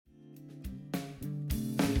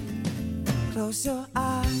Close your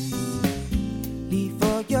eyes, leave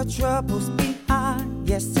all your troubles behind.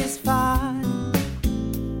 Yes, it's fine.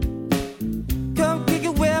 Come kick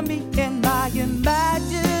it with me in my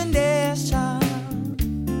imagination.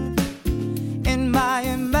 In my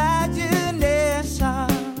imagination.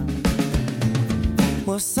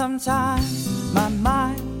 Well, sometimes my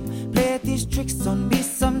mind plays these tricks on me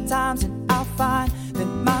sometimes, and I'll find that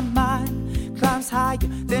my mind climbs higher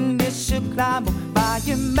than it should climb. Oh, my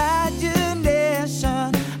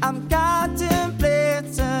imagination, I'm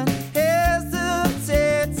contemplating,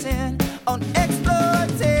 hesitating on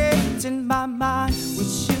exploiting my mind,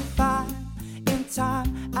 which you find in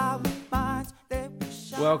time. I will find that we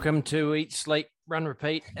shine. Welcome to Eat, Sleep, Run,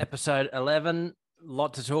 Repeat, episode 11. A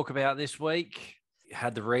lot to talk about this week.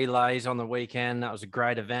 Had the relays on the weekend. That was a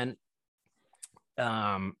great event.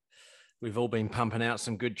 We've all been pumping out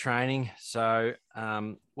some good training. So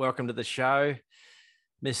welcome to the show,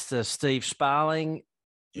 Mr. Steve Sparling,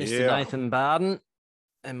 Mr. Nathan Barden,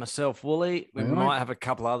 and myself, Wooly. We might have a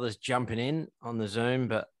couple others jumping in on the Zoom,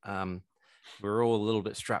 but we're all a little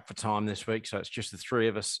bit strapped for time this week. So it's just the three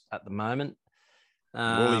of us at the moment.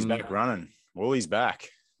 Wooly's back running. Wooly's back.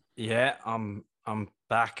 Yeah, I'm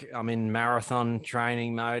back. I'm in marathon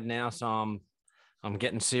training mode now, so I'm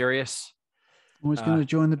getting serious. I was going to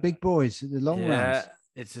join the big boys at the long runs.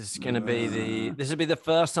 It's just going to be this will be the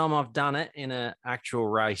first time I've done it in an actual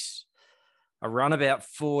race. I run about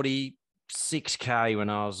 46K when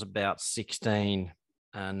I was about 16.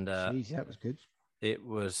 And Jeez, that was good. It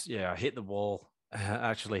was, I hit the wall.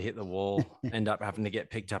 Actually hit the wall. End up having to get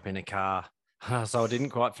picked up in a car. So I didn't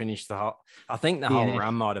quite finish the whole. I think the whole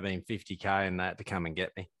run might have been 50K and they had to come and get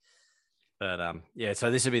me. But so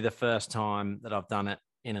this will be the first time that I've done it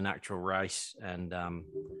in an actual race, and I'll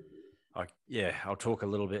talk a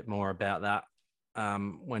little bit more about that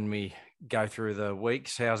when we go through the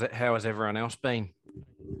weeks. How has everyone else been?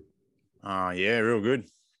 Real good.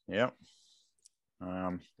 Yep.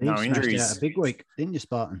 No injuries. Out a big week, didn't you,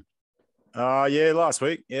 Spartan? Last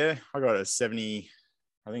week. Yeah, I got a 70.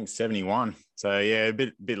 I think 71. So a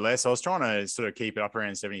bit less. I was trying to sort of keep it up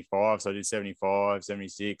around 75. So I did 75,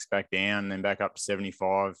 76, back down, and then back up to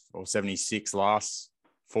 75 or 76 last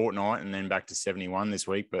fortnight, and then back to 71 this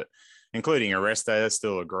week. But including a rest day, that's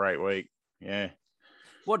still a great week. Yeah.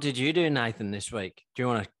 What did you do, Nathan, this week? Do you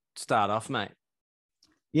want to start off, mate?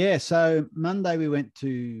 Yeah. So Monday we went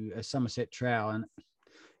to a Somerset Trail, and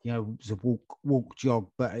it was a walk jog,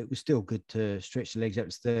 but it was still good to stretch the legs. That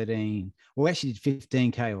was 13. Well, we actually did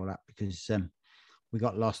 15K all up because we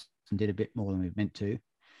got lost and did a bit more than we meant to.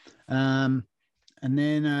 And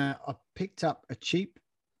then I picked up a cheap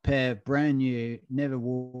pair, brand new, never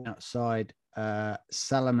worn outside,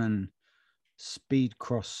 Salomon Speed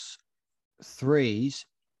Cross 3s,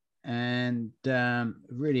 and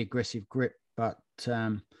really aggressive grip. But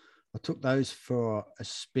I took those for a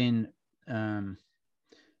spin.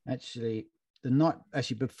 Actually,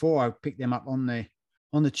 before I picked them up on the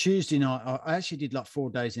Tuesday night, I actually did like 4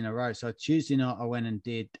 days in a row. So Tuesday night I went and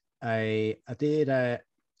did a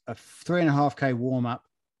 3.5K warm up,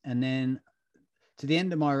 and then to the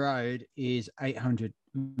end of my road is 800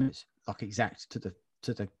 minutes, like exact to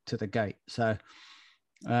the gate. So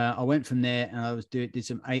I went from there and I did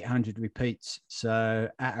some 800 repeats. So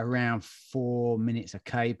at around 4 minutes a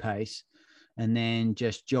K pace. And then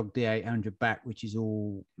just jogged the 800 back, which is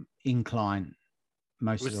all incline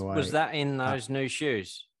most of the way. Was that in those new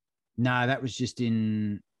shoes? No, that was just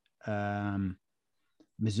in Zoom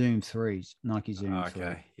 3s, Nike Zoom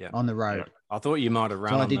 3, on the road. I thought you might have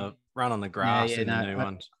run on the grass in the new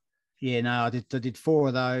ones. I did 4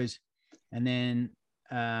 of those, and then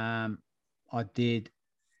I did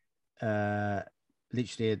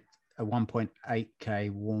literally a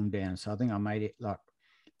 1.8K warm down. So I think I made it like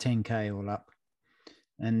 10K all up.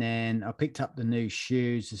 And then I picked up the new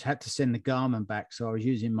shoes. Just had to send the Garmin back, so I was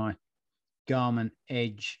using my Garmin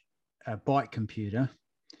Edge bike computer.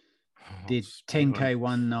 Did 10K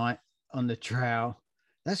one night on the trail.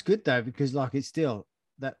 That's good though, because like it's still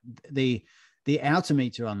that the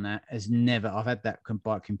altimeter on that has never. I've had that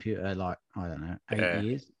bike computer like I don't know 8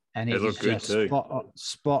 years, and it is just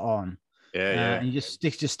spot on. And you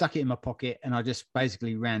just stuck it in my pocket, and I just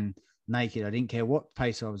basically ran naked. I didn't care what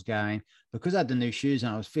pace I was going because I had the new shoes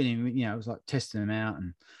and I was feeling, I was like testing them out,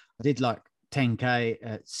 and I did like 10K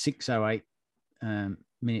at 6:08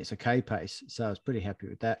 minutes a K pace. So I was pretty happy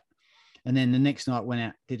with that. And then the next night went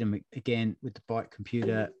out, did them again with the bike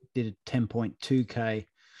computer, did a 10.2K.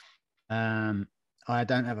 I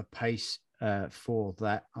don't have a pace for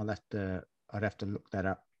that. I'd have to look that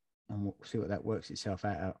up and we'll see what that works itself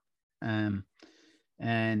out. And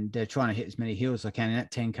and trying to hit as many hills as I can. And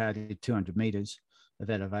that 10K, I did 200 meters of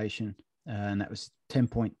elevation, and that was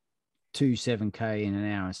 10.27K in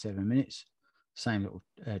an hour and 7 minutes. Same little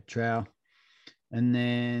trail. And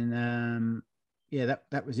then,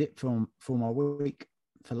 that was it for my week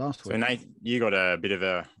for last week. So, Nate, you got a bit of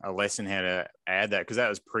a lesson how to add that, because that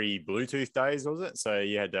was pre-Bluetooth days, was it? So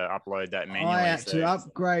you had to upload that manually. I had to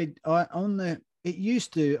upgrade. I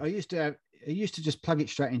used to just plug it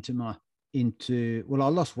straight I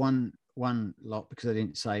lost one lot because I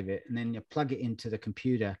didn't save it, and then you plug it into the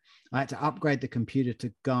computer. I had to upgrade the computer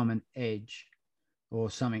to Garmin Edge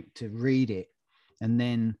or something to read it, and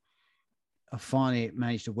then I finally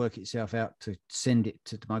managed to work itself out to send it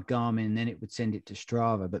to my Garmin, and then it would send it to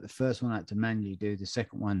Strava. But the first one I had to manually do. The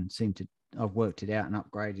second one I've worked it out and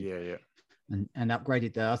upgraded. Yeah. And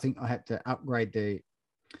upgraded I think I had to upgrade the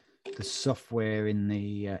software in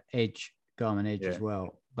the Garmin Edge as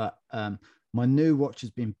well. But my new watch has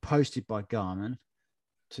been posted by Garmin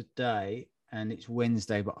today, and it's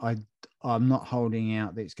Wednesday, but I'm not holding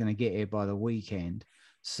out that it's going to get here by the weekend.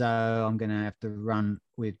 So I'm going to have to run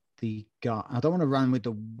with I don't want to run with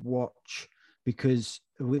the watch because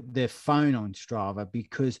with the phone on Strava,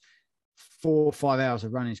 because 4 or 5 hours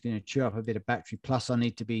of running is going to chew up a bit of battery. Plus I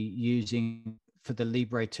need to be using for the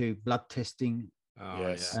Libre 2 blood testing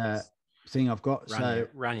thing I've got.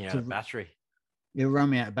 Run you out of battery. It'll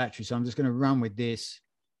run me out of battery. So I'm just going to run with this,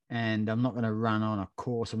 and I'm not going to run on a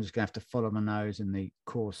course. I'm just going to have to follow my nose and the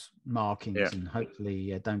course markings and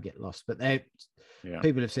hopefully don't get lost. But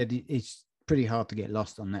people have said it's pretty hard to get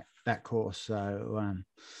lost on that course. So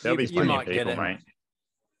there'll be plenty of people, mate.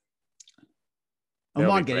 I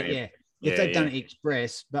might get it, if they've done it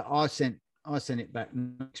express, but I sent it back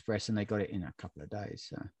express and they got it in a couple of days.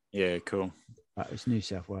 So yeah, cool. But it's New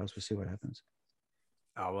South Wales. We'll see what happens.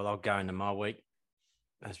 Oh, well, I'll go into my week.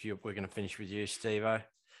 We're going to finish with you, Steve-O.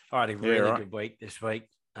 I had a really good week this week.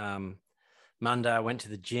 Monday, I went to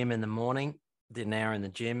the gym in the morning, did an hour in the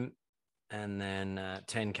gym, and then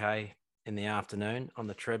 10K in the afternoon on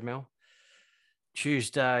the treadmill.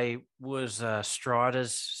 Tuesday was a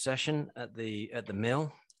Striders session at the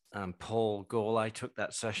mill. Paul Gourlay took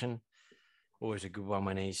that session. Always a good one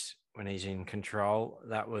when he's in control.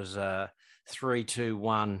 That was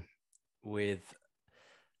 3-2-1 with.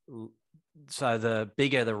 So the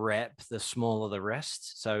bigger the rep, the smaller the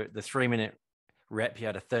rest. So the 3-minute rep, you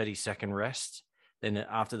had a 30-second rest. Then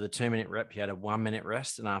after the 2-minute rep, you had a 1-minute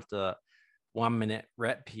rest. And after 1 minute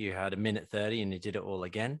rep, you had a minute 30, and you did it all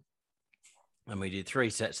again. And we did 3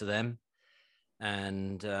 sets of them.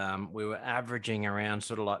 And we were averaging around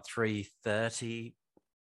sort of like 3:30-ish,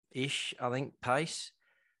 I think, pace.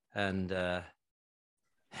 And the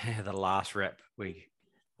last rep, we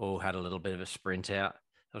all had a little bit of a sprint out.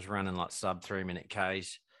 I was running like sub 3-minute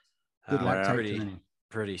Ks. Good luck,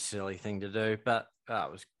 pretty silly thing to do, but it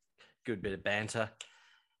was a good bit of banter.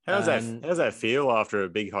 How's that feel after a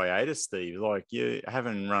big hiatus, Steve? Like you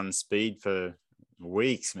haven't run speed for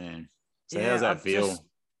weeks, man. So how's that feel?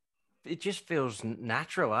 It just feels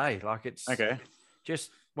natural, eh? Like it's okay.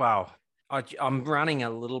 I'm running a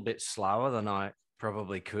little bit slower than I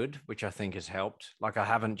probably could, which I think has helped. Like I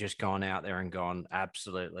haven't just gone out there and gone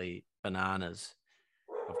absolutely bananas.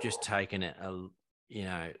 I've just taken it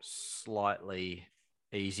slightly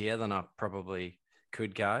easier than I probably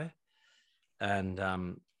could go.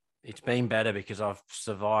 And it's been better because I've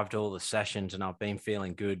survived all the sessions and I've been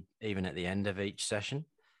feeling good even at the end of each session.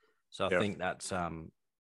 So I think that's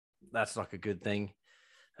like a good thing.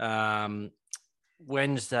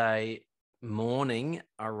 Wednesday morning,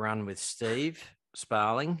 I run with Steve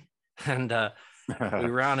Sparling, and we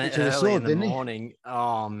ran it early in the morning.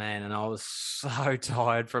 Oh man, and I was so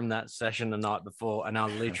tired from that session the night before, and I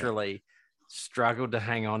literally struggled to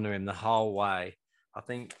hang on to him the whole way. I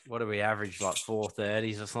think, what did we average, like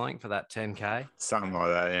 4:30s or something for that 10K? Something like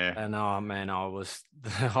that, yeah. And oh man,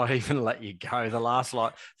 I even let you go. The last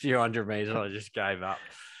like few hundred meters, I just gave up.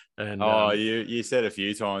 And you said a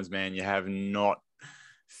few times, man, you have not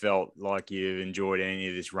felt like you've enjoyed any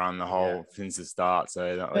of this run since the start.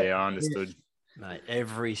 So I understood. Mate,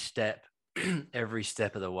 every step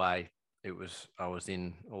of the way, I was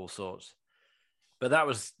in all sorts. But that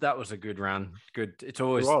was a good run. Good. It's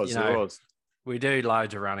always, it was. We do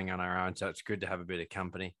loads of running on our own, so it's good to have a bit of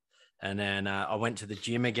company. And then I went to the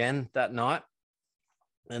gym again that night.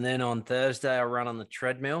 And then on Thursday, I run on the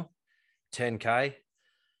treadmill, 10K.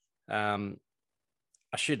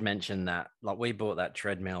 I should mention that, like, we bought that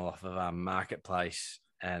treadmill off of our Marketplace,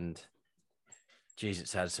 and geez,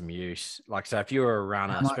 it's had some use. Like, so if you were a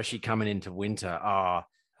runner, especially coming into winter, I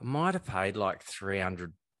might have paid like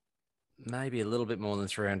 $300 maybe a little bit more than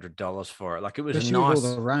 $300 for it. Like it was Especially a nice, with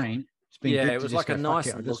all the rain. It's been good it to was just like a go, "Fuck nice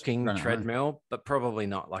it, I'll just looking run it home." treadmill, but probably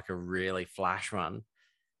not like a really flash one.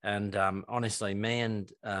 And honestly, me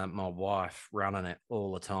and my wife running it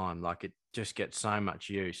all the time. Like it just gets so much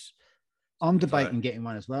use. I'm So, debating getting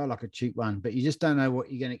one as well, like a cheap one, but you just don't know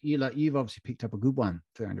what you're gonna. You've obviously picked up a good one,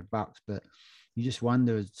 $300, but you just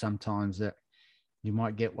wonder sometimes that you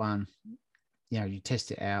might get one. You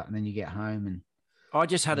test it out and then you get home and I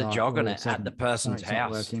just had a like jog all on of a it at the sudden person's something's not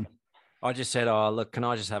house. working. I just said, "Oh, look, can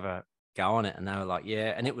I just have a go on it?" And they were like,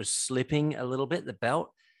 "Yeah." And it was slipping a little bit, the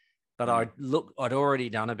belt. But I'd already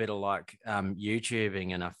done a bit of like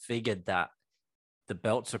YouTubing, and I figured that the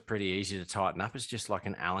belts are pretty easy to tighten up. It's just like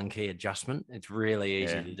an Allen key adjustment. It's really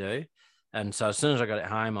easy to do. And so as soon as I got it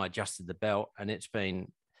home, I adjusted the belt, and it's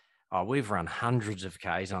been, we've run hundreds of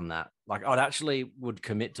Ks on that. Like I'd actually would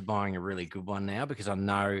commit to buying a really good one now because I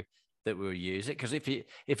know that we'll use it. Because if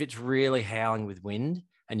it's really howling with wind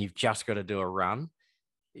and you've just got to do a run,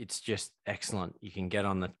 it's just excellent. You can get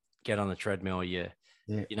on the treadmill,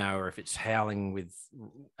 or if it's howling with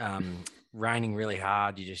raining really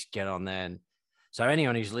hard, you just get on there. And so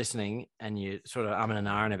anyone who's listening and you sort of umming and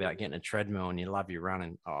ahhing about getting a treadmill and you love your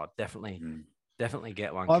running, definitely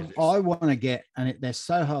get one. I want to get, and they're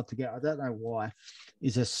so hard to get. I don't know why.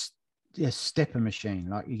 Is a stepper machine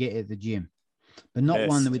like you get at the gym, but not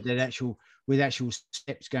one with actual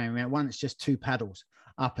steps going around. One that's just two paddles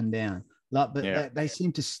up and down. Like, but they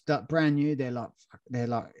seem to start brand new. They're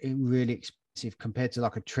like really expensive compared to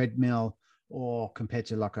like a treadmill or compared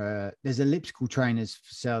to like there's elliptical trainers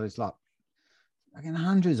for sale. There's like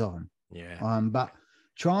hundreds of them. Yeah. But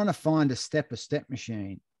trying to find a step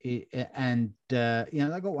machine and they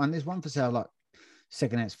got one. There's one for sale like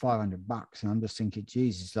secondhand's $500, and I'm just thinking,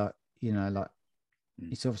 Jesus,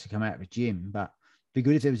 it's obviously come out of a gym, but it'd be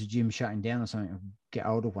good if there was a gym shutting down or something. Get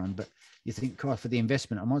hold of one, but you think, God, for the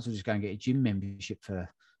investment, I might as well just go and get a gym membership for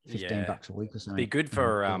 $15 a week or something. Be good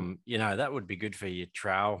for that would be good for your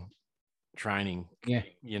trail training. Yeah,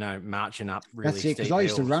 marching up really steep because I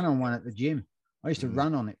used to hills. run on one at the gym. I used to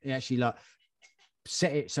run on it. It actually like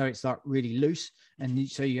set it so it's like really loose, and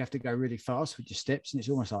so you have to go really fast with your steps, and it's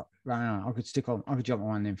almost like running on. I could jump on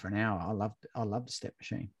one then for an hour. I love the step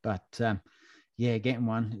machine, but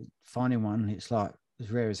finding one, it's like as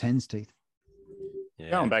rare as hen's teeth.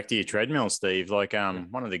 Yeah. Going back to your treadmill, Steve, like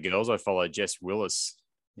one of the girls I follow, Jess Willis,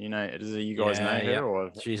 do you guys know her?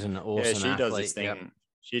 Or she's an awesome she athlete. does this thing. Yep.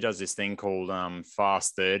 She does this thing called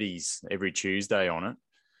Fast 30s every Tuesday on it.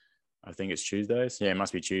 I think it's Tuesdays. Yeah, it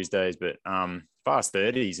must be Tuesdays, but Fast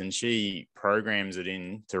 30s, and she programs it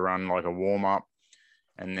in to run like a warm up,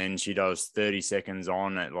 and then she does 30 seconds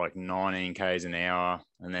on at like 19 Ks an hour,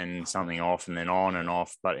 and then something off, and then on and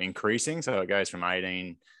off, but increasing. So it goes from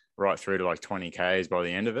 18 right through to like 20 Ks by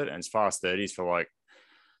the end of it. And it's Fast 30s for like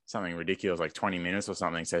something ridiculous, like 20 minutes or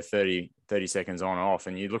something. So 30 seconds on, off.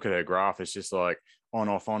 And you look at her graph, it's just like on,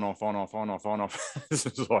 off, on, off, on, off, on, off, on, off. This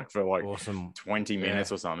is like for like awesome 20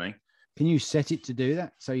 minutes or something. Can you set it to do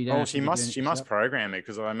that? So you don't. Oh, she must program it,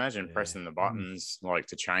 because I imagine pressing the buttons like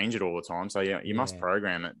to change it all the time. So you must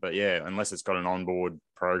program it, but unless it's got an onboard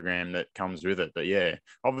program that comes with it. But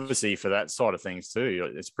obviously for that side of things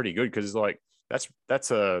too, it's pretty good, because like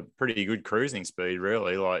that's a pretty good cruising speed,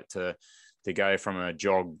 really. Like to go from a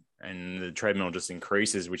jog, and the treadmill just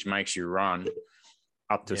increases, which makes you run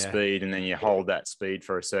up to speed, and then you hold that speed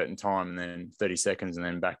for a certain time, and then 30 seconds, and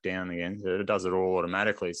then back down again. So it does it all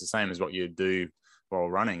automatically. It's the same as what you do while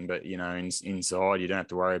running, but inside you don't have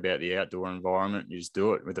to worry about the outdoor environment. You just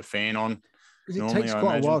do it with a fan on. Because it takes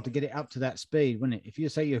quite a while to get it up to that speed, wouldn't it? If you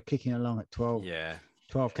say you're kicking along at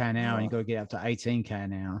 12k an hour, and you got to get up to 18k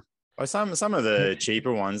an hour. Well, some of the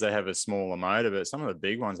cheaper ones, they have a smaller motor, but some of the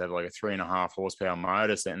big ones have like a 3.5 horsepower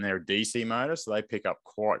motor set, and they're a DC motor, so they pick up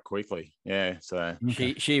quite quickly. Yeah, so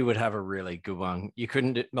she would have a really good one. You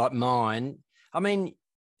couldn't do, like mine. I mean,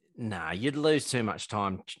 you'd lose too much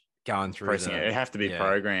time going through pressing it. It'd have to be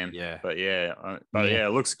programmed. Yeah, but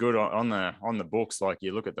it looks good on the books. Like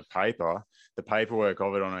you look at the paperwork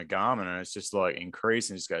of it on a Garmin, and it's just like increase,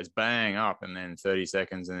 and just goes bang up, and then 30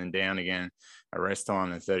 seconds, and then down again, a rest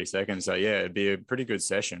time, and 30 seconds. So it'd be a pretty good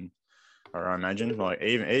session, or I imagine. Like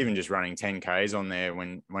even just running 10 Ks on there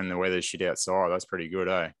when the weather's shit outside, that's pretty good,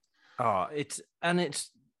 eh? Oh, it's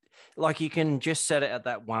like you can just set it at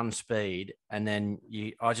that one speed, and then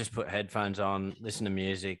I just put headphones on, listen to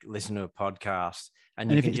music, listen to a podcast, and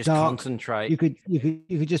you can just concentrate. You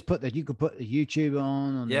could just put the YouTube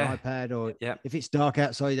on the iPad, or if it's dark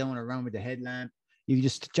outside, you don't want to run with the headlamp, you can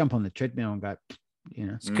just jump on the treadmill and go.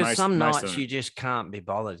 Because some nights you just can't be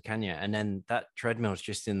bothered, can you? And then that treadmill's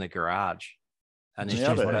just in the garage. and Just it's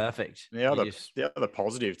just other- perfect. The other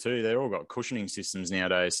positive too, they've all got cushioning systems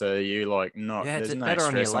nowadays. So you like not Yeah, it's there's no better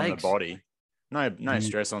on your stress on the legs. body. No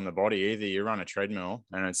stress on the body either. You run a treadmill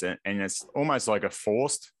and it's almost like a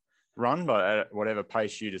forced run, but at whatever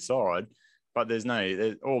pace you decide. But there's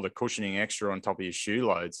all the cushioning extra on top of your shoe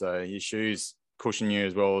load. So your shoes cushion you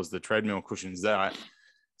as well as the treadmill cushions that.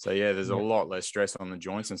 So yeah, there's a lot less stress on the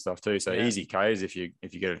joints and stuff too. So easy Ks if you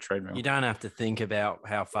get a treadmill. You don't have to think about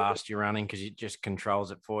how fast you're running because it just controls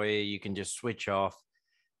it for you. You can just switch off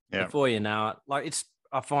before you know it. Like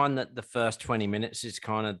I find that the first 20 minutes is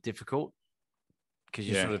kind of difficult because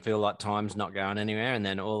you sort of feel like time's not going anywhere, and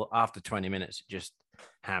then after 20 minutes it just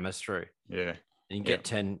hammers through. Yeah, and you get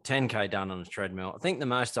 10K done on a treadmill. I think the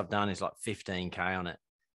most I've done is like 15K on it,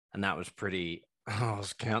 and that was pretty. I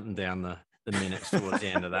was counting down the minutes towards the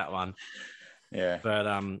end of that one. Yeah.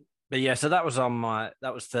 But yeah, so that was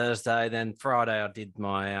Thursday. Then Friday I did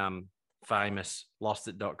my famous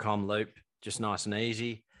lostit.com loop, just nice and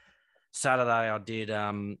easy. Saturday I did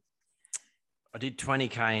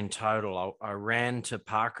 20K in total. I ran to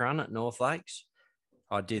Parkrun at North Lakes.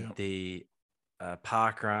 I did the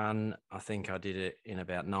Parkrun. I think I did it in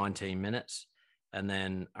about 19 minutes, and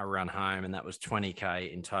then I ran home, and that was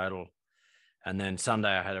 20K in total. And then Sunday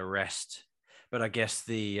I had a rest. But I guess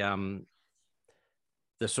the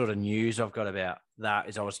sort of news I've got about that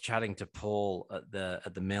is I was chatting to Paul at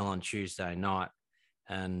the mill on Tuesday night,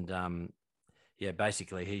 and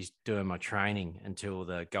basically he's doing my training until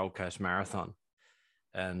the Gold Coast Marathon,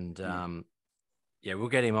 and we'll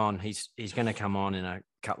get him on. He's going to come on in a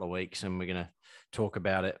couple of weeks, and we're going to talk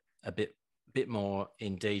about it a bit more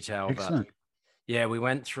in detail. Excellent. But yeah, we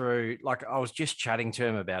went through, like, I was just chatting to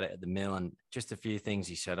him about it at the mill, and just a few things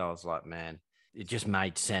he said, I was like, man, it just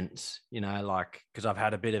made sense, like, because I've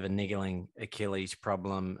had a bit of a niggling Achilles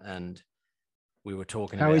problem, and we were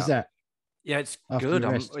talking about. How is that? Yeah, it's After good.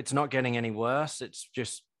 your rest? It's not getting any worse. It's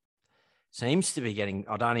just seems to be getting,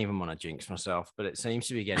 I don't even want to jinx myself, but it seems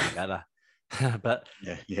to be getting better. But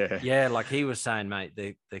yeah, like he was saying, mate,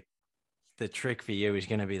 the trick for you is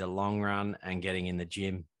going to be the long run and getting in the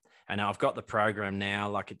gym. And I've got the program now,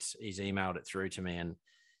 like he's emailed it through to me, and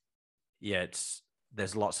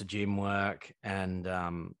there's lots of gym work, and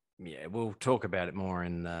we'll talk about it more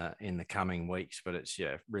in the coming weeks, but it's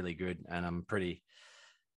really good, and I'm pretty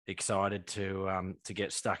excited to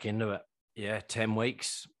get stuck into it. 10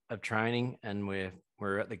 weeks of training, and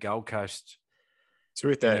we're at the Gold Coast. So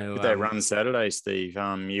with that run Saturday, Steve,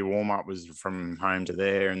 your warm up was from home to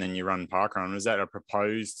there, and then you run parkrun. Was that a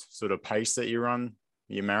proposed sort of pace that you run?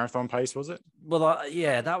 Your marathon pace, was it? Well,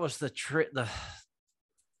 that was the trick.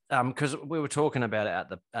 Because we were talking about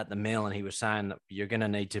it at the mill, and he was saying that you're going to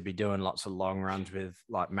need to be doing lots of long runs with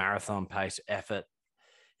like marathon pace effort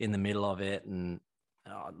in the middle of it, and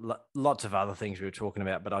lots of other things we were talking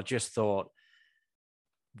about. But I just thought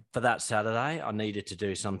for that Saturday, I needed to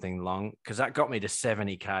do something long, because that got me to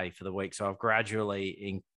 70K for the week. So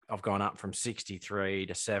I've gone up from 63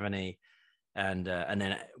 to 70. And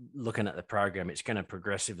then looking at the program, it's going to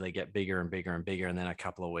progressively get bigger and bigger and bigger. And then a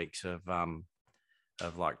couple of weeks of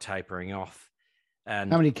like tapering off.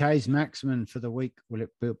 And how many Ks maximum for the week will it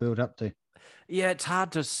build up to? Yeah, it's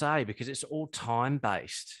hard to say because it's all time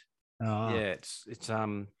based. Oh. Yeah, it's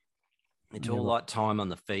all like time on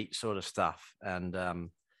the feet sort of stuff. And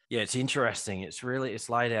it's interesting. It's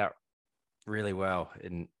laid out really well.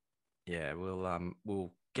 And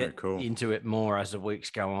we'll get into it more as the weeks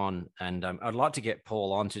go on. And I'd like to get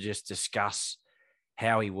Paul on to just discuss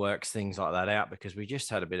how he works things like that out, because we just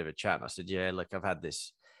had a bit of a chat. And I said, look, I've had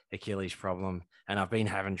this Achilles problem, and I've been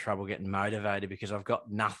having trouble getting motivated because I've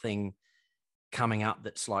got nothing coming up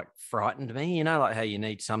that's like frightened me, like how you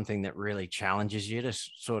need something that really challenges you to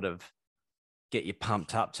sort of get you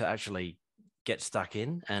pumped up to actually get stuck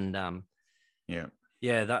in. And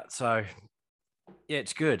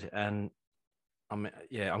it's good. And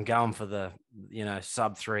I'm going for the,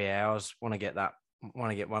 sub 3 hours. Want to get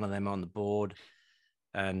one of them on the board.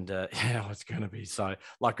 And it's going to be so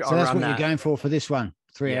like, so that's what you're going for this one,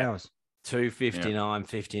 3 hours.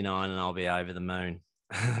 2:59:59, and I'll be over the moon.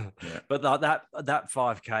 But that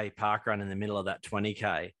 5K park run in the middle of that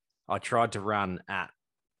 20K, I tried to run at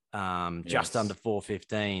just under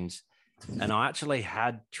 4:15s, and I actually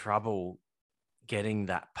had trouble getting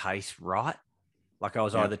that pace right. Like I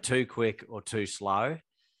was either too quick or too slow.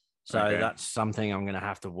 So that's something I'm going to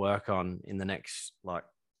have to work on in the next like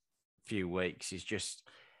few weeks, is just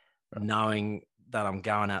knowing that I'm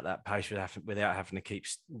going at that pace without having to keep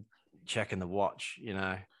checking the watch,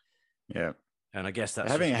 Yeah. And I guess that's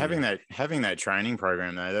having that training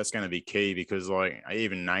program though, that's going to be key, because like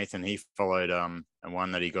even Nathan, he followed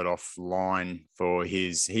one that he got offline for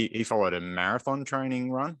his he followed a marathon training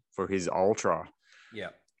run for his ultra.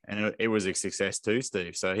 Yeah. And it was a success too,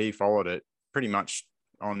 Steve. So he followed it pretty much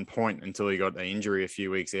on point until he got the injury a few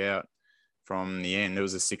weeks out from the end. It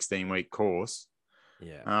was a 16-week course.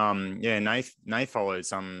 Yeah. Nate followed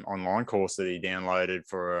some online course that he downloaded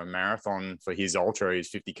for a marathon for his ultra, his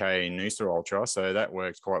 50K Noosa Ultra. So that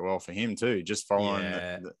worked quite well for him too, just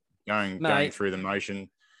following going through the motion.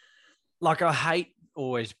 Like, I hate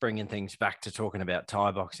always bringing things back to talking about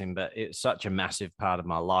Thai boxing, but it's such a massive part of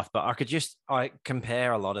my life. But I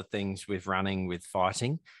compare a lot of things with running, with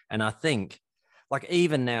fighting. And I think, like,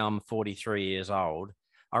 even now I'm 43 years old,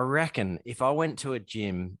 I reckon if I went to a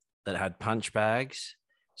gym that had punch bags,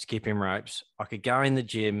 skipping ropes, I could go in the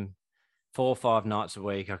gym 4 or 5 nights a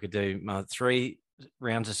week. I could do my 3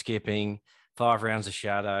 rounds of skipping, 5 rounds of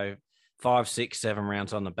shadow, 5, 6, 7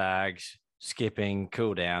 rounds on the bags, skipping,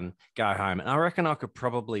 cool down, go home. And I reckon I could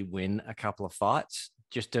probably win a couple of fights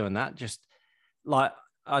just doing that. Just like,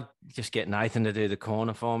 I'd just get Nathan to do the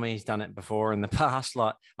corner for me. He's done it before in the past.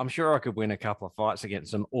 Like, I'm sure I could win a couple of fights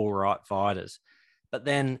against some all right fighters. But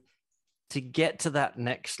then to get to that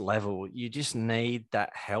next level, you just need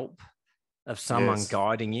that help of someone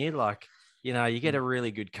guiding you. Like, you know, you get a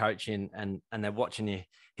really good coach in and they're watching you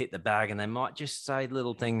hit the bag, and they might just say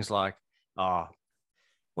little things like, oh,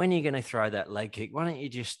 when you're going to throw that leg kick, why don't you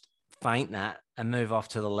just feint that and move off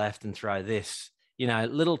to the left and throw this? You know,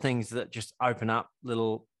 little things that just open up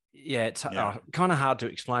little, it's kind of hard to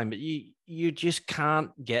explain, but you just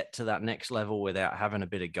can't get to that next level without having a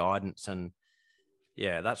bit of guidance. And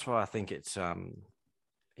yeah, that's why I think it's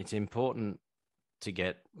important to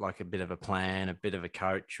get like a bit of a plan, a bit of a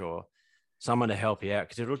coach or someone to help you out,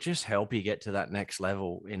 because it'll just help you get to that next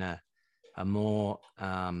level in a more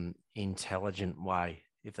intelligent way,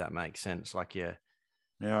 if that makes sense. Like, yeah,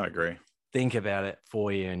 I agree. Think about it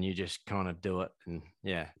for you and you just kind of do it. And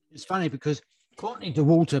yeah. It's funny because Courtney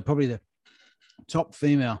DeWalter, probably the top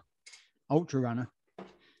female ultra runner in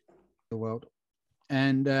the world.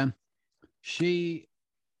 And she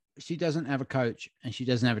doesn't have a coach and she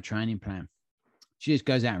doesn't have a training plan. She just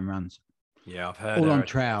goes out and runs. Yeah, I've heard all her on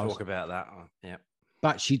trails. Talk about that. Yeah.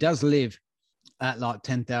 But she does live at like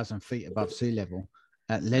 10,000 feet above sea level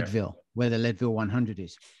at Leadville, where the Leadville 100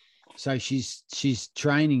 is. So she's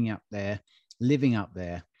training up there, living up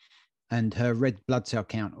there, and her red blood cell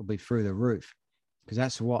count will be through the roof, because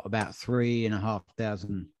that's about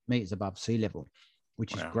 3,500 meters above sea level,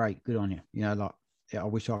 which is great. Good on you. You know, like, I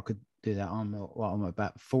wish I could do that. I'm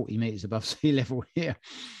about 40 meters above sea level here.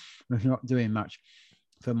 I'm not doing much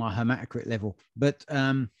for my hematocrit level, but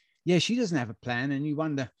she doesn't have a plan, and you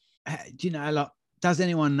wonder, do you know, like, does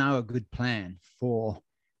anyone know a good plan for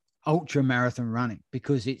ultra marathon running?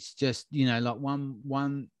 Because it's just, you know, like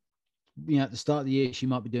one, you know, at the start of the year, she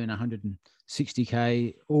might be doing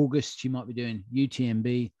 160K. August, she might be doing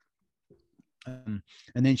UTMB. And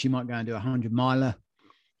then she might go and do 100 miler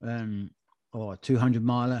or 200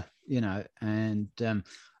 miler, you know, and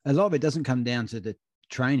a lot of it doesn't come down to the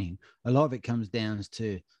training. A lot of it comes down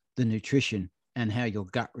to the nutrition and how your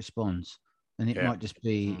gut responds. And it might just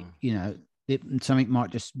be, you know, something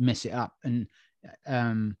might just mess it up. And,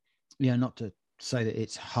 you know, not to say that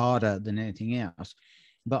it's harder than anything else,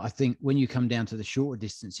 but I think when you come down to the shorter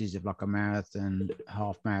distances of like a marathon,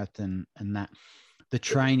 half marathon, and that, the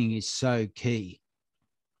training is so key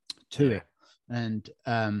to it. And,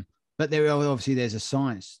 but there's a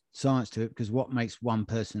science to it, because what makes one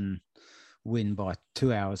person win by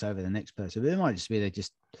 2 hours over the next person? But it might just be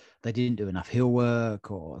they didn't do enough hill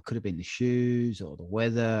work, or it could have been the shoes or the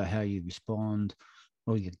weather, how you respond,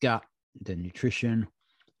 or your gut, the nutrition,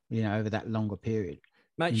 you know, over that longer period.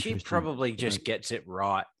 Mate, she probably just gets it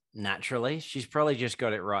right naturally. She's probably just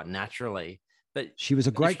got it right naturally. But she was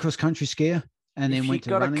a great cross-country skier, and then went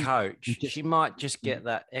to running. If she got a coach, she might just get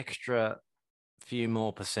that extra few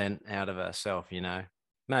more % out of herself, you know.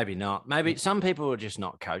 Maybe not. Maybe some people are just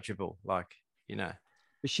not coachable, like, you know.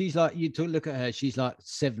 But she's like, look at her, she's like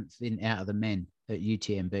 7th in out of the men at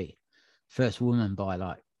UTMB. First woman by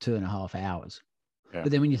like 2.5 hours. Yeah.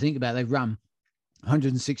 But then when you think about it, they run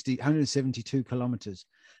 172 kilometers,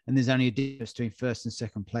 and there's only a difference between first and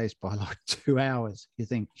second place by like 2 hours. You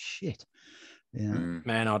think, shit. Yeah.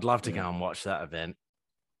 Man, I'd love to go and watch that event.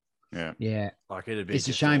 Yeah. Yeah. Like, it'd be. It's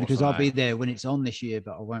a shame, because I'll be there when it's on this year,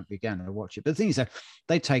 but I won't be going to watch it. But the thing is that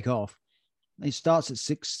they take off. It starts at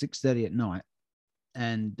 6:30 at night.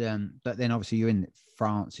 And but then obviously you're in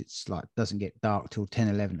France, it's like doesn't get dark till 10,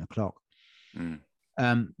 11 o'clock.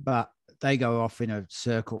 But they go off in a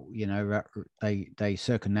circle. You know, they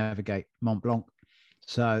circumnavigate Mont Blanc.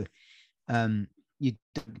 So you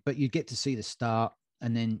get to see the start,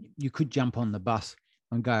 and then you could jump on the bus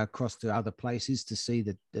and go across to other places to see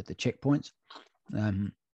the checkpoints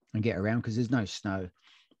and get around, because there's no snow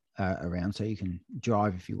around, so you can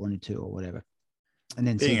drive if you wanted to or whatever, and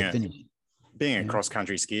then see the finish. Being a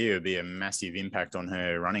cross-country skier would be a massive impact on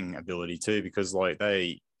her running ability too, because like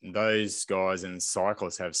those guys and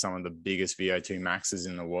cyclists have some of the biggest VO2 maxes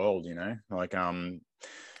in the world, you know, like I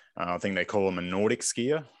think they call them a Nordic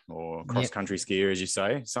skier or cross-country skier, as you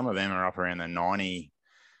say. Some of them are up around the 90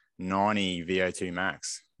 VO2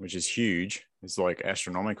 max, which is huge. It's like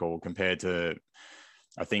astronomical compared to,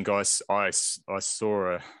 I think I saw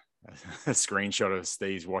a screenshot of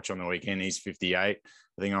Steve's watch on the weekend. He's 58.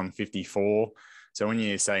 I think I'm 54. So when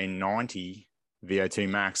you say 90 VO2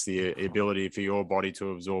 max, the ability for your body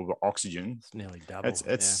to absorb oxygen, it's nearly double.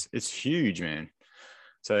 It's huge, man.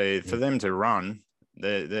 So for them to run,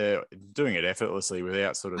 they're doing it effortlessly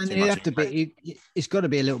without sort of. And you have to be. It's got to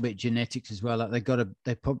be a little bit genetics as well. Like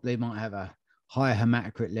they probably might have a higher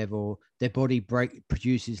hematocrit level. Their body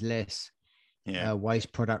produces less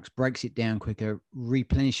waste products, breaks it down quicker,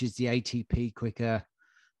 replenishes the ATP quicker,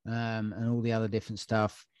 and all the other different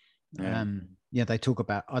stuff. They talk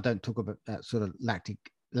about. I don't talk about that sort of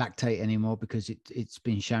lactate anymore, because it's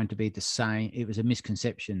been shown to be the same. It was a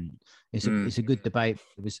misconception. It's a good debate.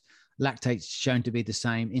 It was lactate's shown to be the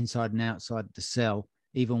same inside and outside the cell,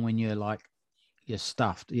 even when you're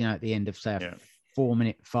stuffed, you know, at the end of say a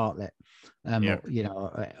 4-minute fartlet,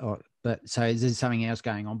 but so there's something else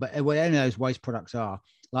going on. But whatever those waste products are,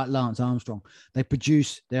 like Lance Armstrong, they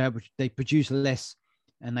produce less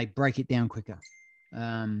and they break it down quicker.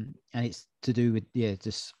 And it's to do with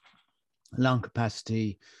just lung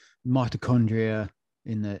capacity, mitochondria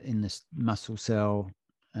in the muscle cell,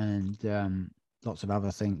 and lots of other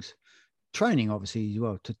things. Training, obviously, as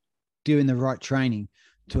well, to doing the right training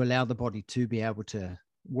to allow the body to be able to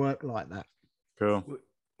work like that. Cool.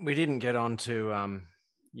 We didn't get on to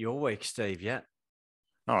your week, Steve, yet.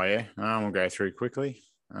 Oh yeah, we'll go through quickly.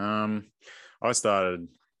 I started.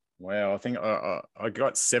 Wow, I think I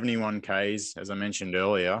got 71 Ks, as I mentioned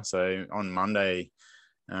earlier. So on Monday,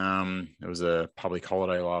 it was a public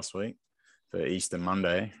holiday last week for Easter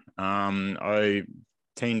Monday. I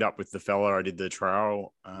teamed up with the fella I did the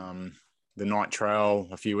trail, the night trail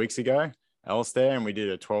a few weeks ago, Alistair, and we did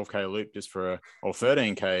a 12K loop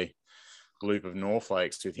 13K loop of North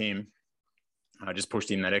Lakes with him. I just pushed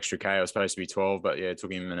him that extra K. I was supposed to be 12, but it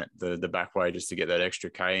took him the back way just to get that extra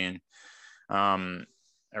K in.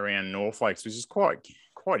 Around North Lakes, which is quite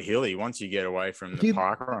hilly once you get away from the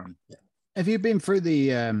park run. Have you been through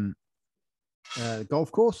the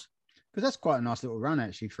golf course? Because that's quite a nice little run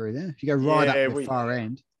actually through there. If you go right up the far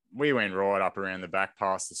end. We went right up around the back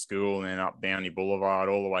past the school and then up Bounty Boulevard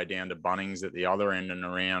all the way down to Bunnings at the other end and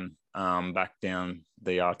around back down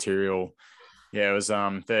the arterial. Yeah, it was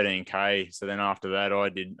 13K. So then after that, I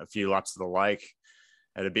did a few laps of the lake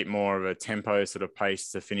at a bit more of a tempo sort of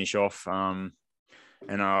pace to finish off.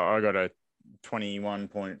 And I got a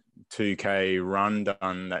 21.2K run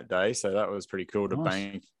done that day. So that was pretty cool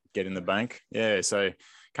to get in the bank. Yeah, so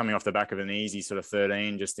coming off the back of an easy sort of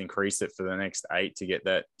 13, just increased it for the next 8 to get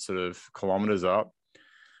that sort of kilometers up.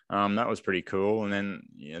 That was pretty cool. And then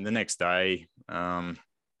the next day, I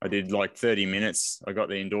did like 30 minutes. I got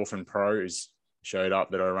the Endorphin Pros showed up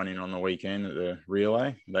that I run in on the weekend at the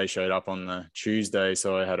relay. They showed up on the Tuesday,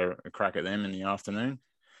 so I had a crack at them in the afternoon.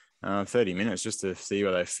 30 minutes just to see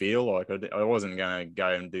what they feel like. I wasn't going to go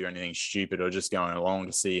and do anything stupid. I was just going along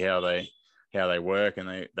to see how they work,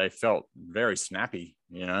 and they felt very snappy,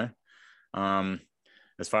 you know.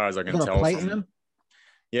 As far as I can tell. Plate in them?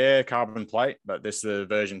 Yeah, carbon plate, but this is the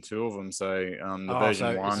version 2 of them. So the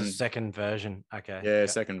version 1, it's a second version. Okay. Yeah,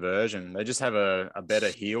 second version. They just have a better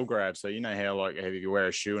heel grab. So you know how like if you wear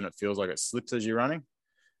a shoe and it feels like it slips as you're running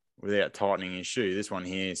without tightening your shoe. This one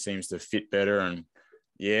here seems to fit better, and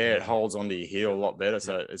it holds onto your heel a lot better.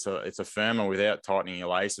 So it's a firmer without tightening your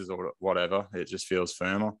laces or whatever. It just feels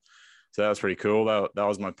firmer. So that was pretty cool. That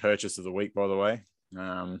was my purchase of the week, by the way.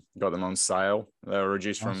 Got them on sale. They were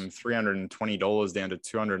reduced from $320 down to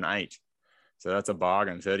 $208. So that's a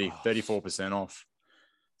bargain, 34% off.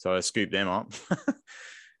 So I scooped them up.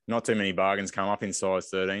 Not too many bargains come up in size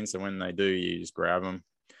 13. So when they do, you just grab them.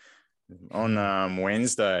 On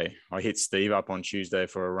Wednesday, I hit Steve up on Tuesday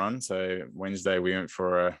for a run. So Wednesday, we went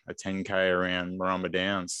for a 10K around Marumba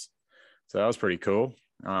Downs. So that was pretty cool.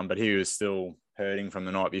 But he was still hurting from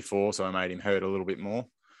the night before, so I made him hurt a little bit more.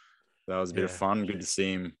 That was a bit of fun. Good to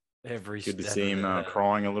see him.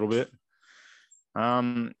 Crying a little bit.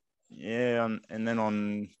 Yeah, and then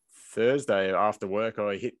on Thursday after work,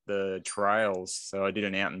 I hit the trails. So I did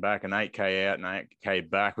an out and back, an 8K out and 8K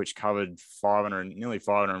back, which covered nearly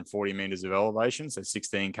 540 meters of elevation, so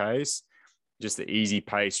 16 Ks. Just the easy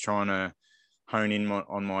pace, trying to hone in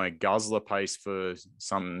on my guzzler pace for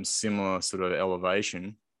some similar sort of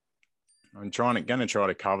elevation. I'm going to try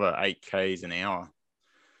to cover 8Ks an hour.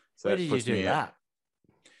 So where did you do that?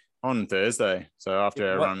 On Thursday. So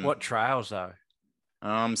after I run. What trails though?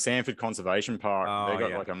 Sanford Conservation Park. They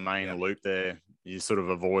got like a main loop there. You sort of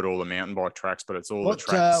avoid all the mountain bike tracks, but it's all the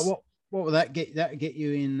tracks. What will that get? That get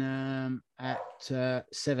you in at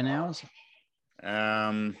 7 hours?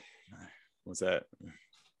 What's that?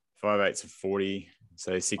 5/8 of 40.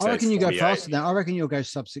 So 6. I reckon you go faster now. I reckon you'll go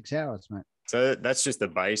sub 6 hours, mate. So that's just the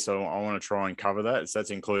base. So I want to try and cover that. So that's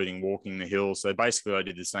including walking the hill. So basically, I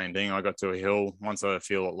did the same thing. I got to a hill. Once I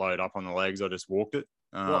feel it load up on the legs, I just walked it.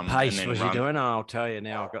 What pace was you doing? I'll tell you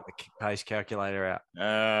now. I've got the pace calculator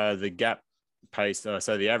out. The gap pace.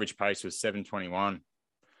 So the average pace was 7:21.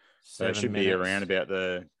 So it should be around about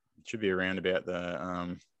the.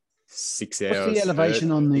 6 hours. What's the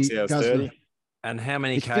elevation on the guzzler? And how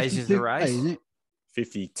many Ks is the race? Isn't it?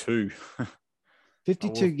 52.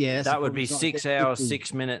 52. Yeah, that would be 6 hours,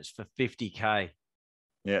 6 minutes for 50K.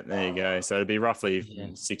 Yeah, there you go. So it'd be roughly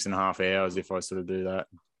 6.5 hours if I sort of do that.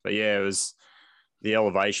 But yeah, it was. The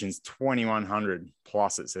elevation's 2,100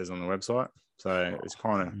 plus, it says on the website. So it's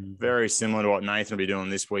kind of very similar to what Nathan will be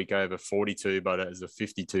doing this week over 42, but it's a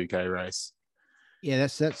 52K race. Yeah,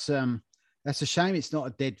 that's a shame it's not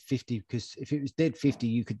a dead 50, because if it was dead 50,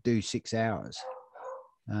 you could do 6 hours.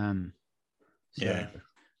 Yeah.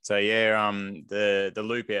 So yeah, the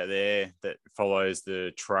loop out there that follows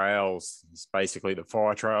the trails is basically the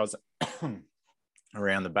fire trails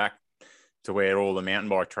around the back to where all the mountain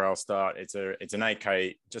bike trails start. It's an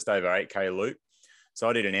 8K, just over 8K loop. So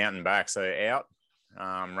I did an out and back. So out,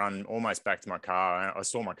 run almost back to my car. I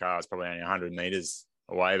saw my car was probably only 100 meters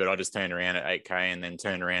away, but I just turned around at 8K and then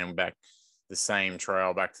turned around and back the same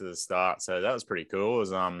trail back to the start. So that was pretty cool. It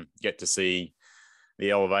was get to see the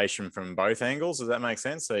elevation from both angles. Does that make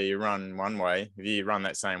sense? So you run one way. If you run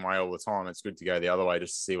that same way all the time, it's good to go the other way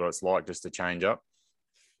just to see what it's like, just to change up.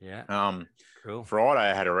 Yeah. Cool. Friday,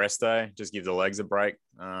 I had a rest day, just give the legs a break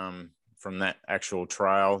from that actual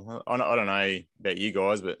trail. I don't know about you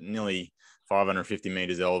guys, but nearly 550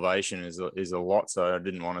 meters elevation is a lot. So I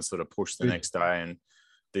didn't want to sort of push the next day and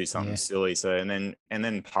do something silly. So and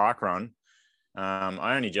then park run.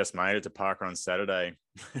 I only just made it to park run Saturday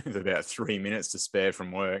with about 3 minutes to spare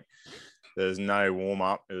from work. There's no warm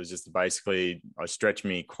up. It was just basically I stretched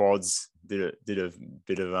me quads, did a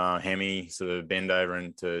bit of hemi, sort of bend over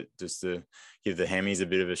and to give the hemis a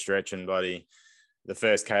bit of a stretch. And the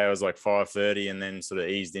first K was like 5:30, and then sort of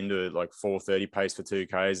eased into it like 4:30 pace for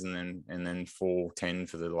 2Ks, and then 4:10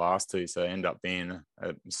 for the last two. So end up being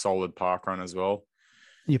a solid park run as well.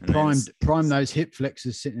 You primed those hip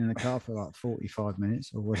flexors sitting in the car for like 45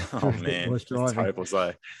 minutes or whatever. Oh man, it's hopeless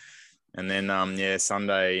though. And then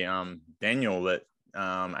Sunday, Daniel that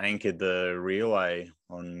anchored the relay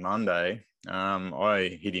on Monday,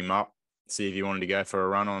 I hit him up, see if he wanted to go for a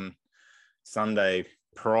run on Sunday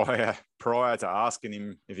prior to asking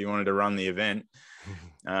him if he wanted to run the event.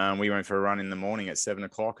 We went for a run in the morning at 7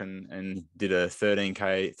 o'clock and did a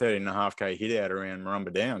 13.5K hit out around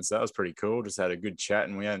Marumba Downs. So that was pretty cool. Just had a good chat,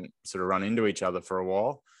 and we hadn't sort of run into each other for a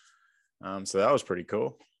while. So that was pretty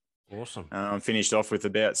cool. Awesome. Finished off with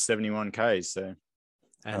about 71Ks. So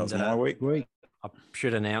that was my week. I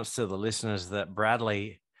should announce to the listeners that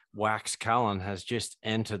Bradley Wax Cullen has just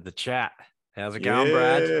entered the chat. How's it going,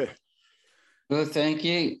 Brad? Good, thank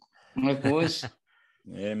you. Hi, boys.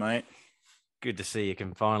 Yeah, mate. Good to see you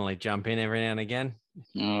can finally jump in every now and again.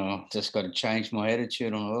 Oh, just got to change my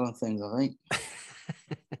attitude on other things, I think.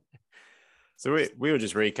 So we were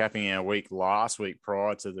just recapping our week last week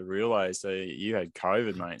prior to the relay. So you had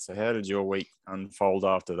COVID, mate. So how did your week unfold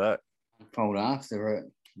after that? Unfold after it?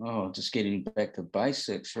 Oh, just getting back to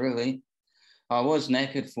basics, really. I was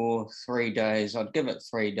knackered for 3 days. I'd give it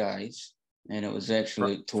 3 days, and it was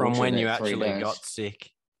actually from when you actually got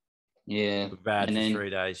sick. Yeah, bad for 3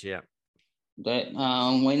 days. Yeah. That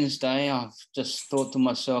Wednesday, I've just thought to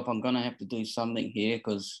myself, I'm going to have to do something here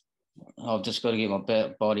because I've just got to get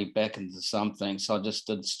my body back into something. So I just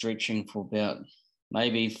did stretching for about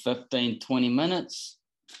maybe 15, 20 minutes.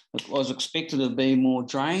 I was expected to be more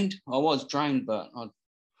drained. I was drained, but I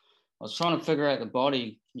was trying to figure out the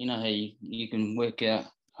body. You know how you can work out,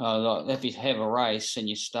 like if you have a race and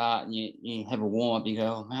you start and you have a warm-up, you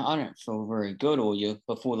go, oh, man, I don't feel very good. Or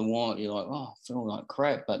before the warm-up, you're like, oh, I feel like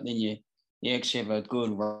crap. But then you actually have a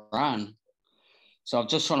good run. So I'm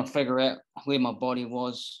just trying to figure out where my body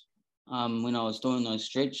was when I was doing those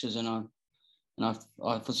stretches, and I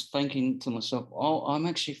was thinking to myself, oh, I'm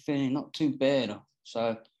actually feeling not too bad.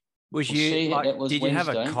 So was we'll you see. like? That was Did you have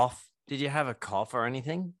a Wednesday. cough? Did you have a cough or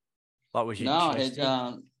anything? Like was you No, I chesty?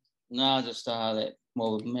 had no, just that.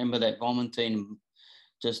 Well, remember that vomiting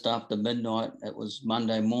just after midnight. It was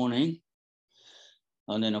Monday morning,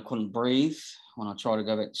 and then I couldn't breathe when I tried to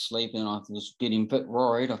go back to sleep, and I was getting a bit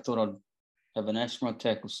worried. I thought I'd have an asthma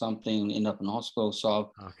attack or something and end up in hospital.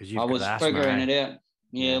 So I was figuring it out.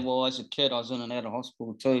 Yeah, well, as a kid, I was in and out of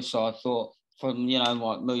hospital too. So I thought from,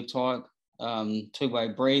 like Muay Thai, two-way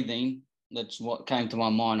breathing, that's what came to my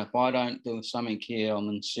mind. If I don't do something here, I'm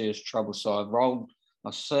in serious trouble. So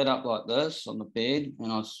I sat up like this on the bed,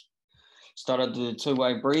 and I started to do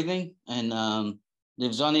two-way breathing. And there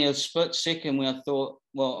was only a split second where I thought,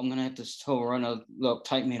 well, I'm going to have to tell Rona, look,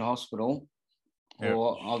 take me to hospital.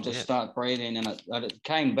 Or I'll just start breathing, and it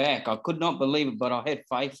came back. I could not believe it, but I had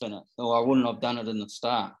faith in it, or I wouldn't have done it in the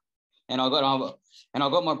start. And I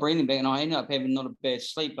got my breathing back, and I ended up having not a bad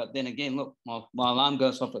sleep. But then again, look, my alarm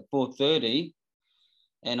goes off at 4:30,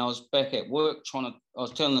 and I was back at work I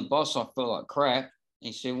was telling the boss I felt like crap.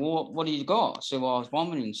 He said, "Well, what do you got?" I said, "Well, I was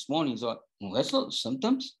vomiting this morning." He's like, "Well, that's not the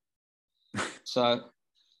symptoms." So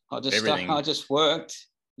I just worked.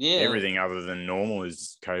 Yeah, everything other than normal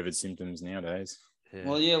is COVID symptoms nowadays. Yeah.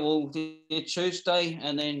 Well, yeah, Tuesday,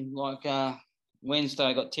 and then Wednesday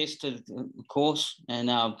I got tested, of course, and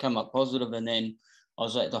come up positive, and then I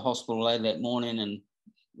was at the hospital late that morning and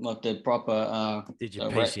the proper did your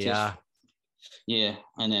PCR? Test. Yeah,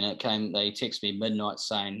 and then they texted me midnight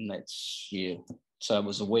saying so it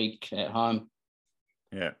was a week at home.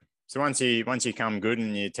 Yeah. So once you come good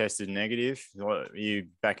and you tested negative, are you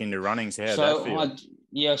back into running? So how did that feel?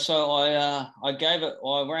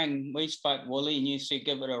 We spoke Wooly, and you said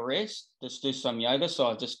give it a rest, just do some yoga. So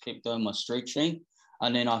I just kept doing my stretching,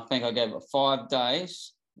 and then I think I gave it 5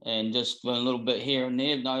 days and just a little bit here and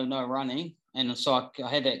there, no running. And so I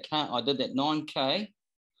had that. I did that 9K,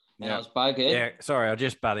 and I was buggered. Yeah, sorry, I'll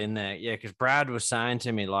just butt in there. Yeah, because Brad was saying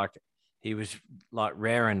to me he was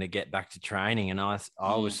raring to get back to training. And I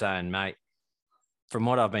was saying, mate, from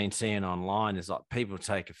what I've been seeing online is people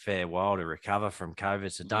take a fair while to recover from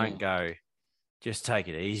COVID. So don't go, just take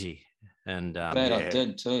it easy. And I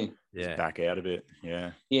did too. Yeah. Just back out a bit.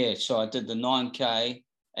 Yeah. Yeah. So I did the 9K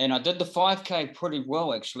and I did the 5K pretty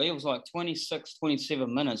well, actually. It was like 26,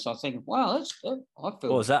 27 minutes. I was thinking, wow, that's good. I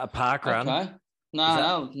feel. Was that a park run? Okay.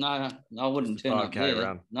 No, I wouldn't turn up there.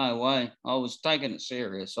 Run. No way. I was taking it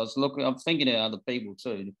serious. I'm thinking of other people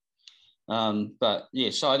too. But yeah,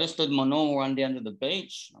 so I just did my normal run down to the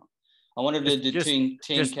beach. I wanted to do 10K.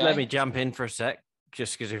 Just let me jump in for a sec,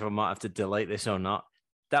 just because if I might have to delete this or not.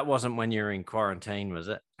 That wasn't when you were in quarantine, was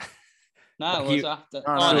it? No, it was after. It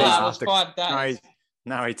was 5 days.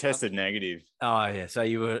 No, he tested negative. Oh, yeah. So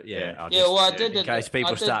you were, I did. In case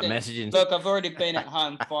people start messaging. Look, I've already been at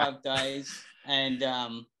home 5 days. And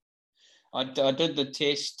I did the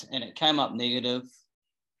test, and it came up negative,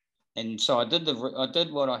 and so I did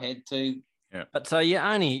what I had to. Yeah, but so you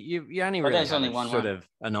only really had only one sort of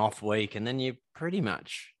an off week, and then you pretty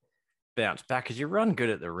much bounced back because you run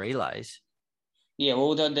good at the relays. Yeah,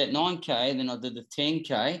 well, I did that 9K, and then I did the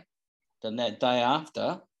 10K, then that day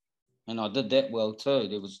after, and I did that well too.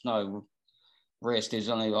 There was no rest.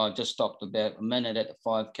 I just stopped about a minute at the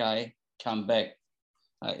 5K, come back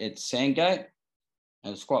at Sandgate. It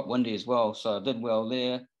was quite windy as well, so I did well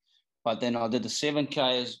there. But then I did the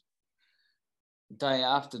 7K day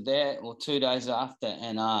after that, or 2 days after,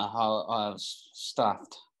 and I was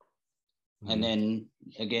stuffed. And then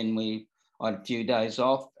again, I had a few days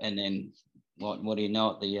off, and then what do you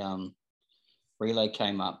know? The relay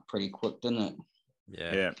came up pretty quick, didn't it?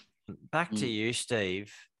 Yeah. Back to you,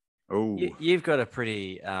 Steve. Oh, you've got a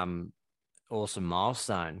pretty awesome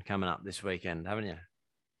milestone coming up this weekend, haven't you?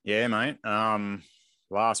 Yeah, mate.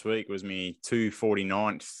 Last week was me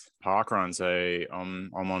 249th park run, so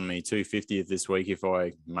I'm on me 250th this week if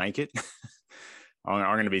I make it. I'm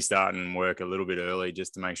going to be starting work a little bit early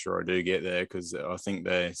just to make sure I do get there, because I think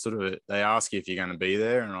they ask you if you're going to be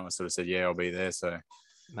there, and I sort of said, yeah, I'll be there. So,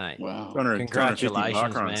 mate, wow,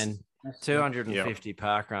 congratulations, man. 250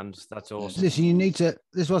 park runs. That's awesome. Listen, this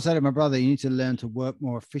is what I said to my brother, you need to learn to work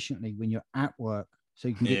more efficiently when you're at work so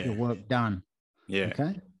you can get your work done. Yeah.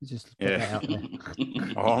 Okay. Just put that out there.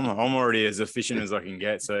 I'm already as efficient as I can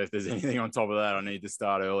get. So if there's anything on top of that, I need to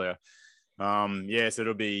start earlier. So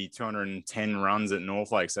it'll be 210 runs at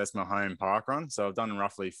North Lakes. That's my home park run. So I've done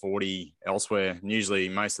roughly 40 elsewhere. And usually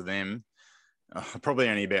most of them, probably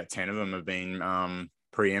only about 10 of them have been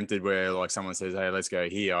preempted where like someone says, hey, let's go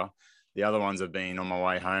here. the other ones have been on my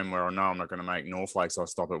way home where I know I'm not going to make North Lakes. I'll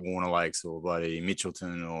stop at Warner Lakes or bloody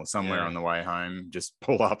Mitchelton or somewhere on the way home. Just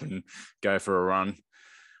pull up and go for a run.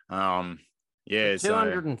 So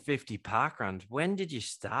 250 park runs. When did you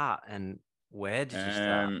start and where did you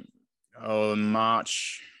start?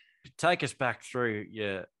 March. Take us back through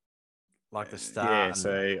the start. Yeah,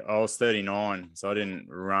 so I was 39, so I didn't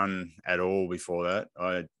run at all before that.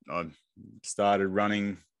 I started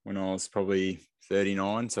running when I was probably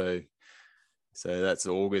 39, so that's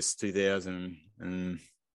August 2000 and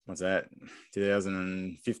what's that?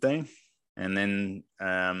 2015. And then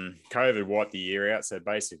COVID wiped the year out. So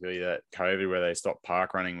basically that COVID where they stopped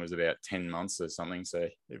park running was about 10 months or something. So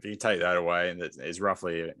if you take that away, there's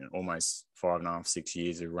roughly almost 5.5, 6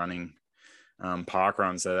 years of running park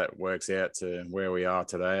runs. So that works out to where we are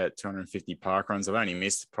today at 250 park runs. I've only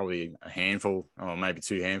missed probably a handful or maybe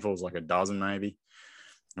 2 handfuls, like a dozen maybe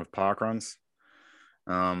of park runs.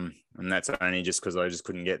 And that's only just because I just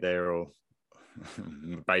couldn't get there or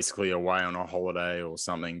basically away on a holiday or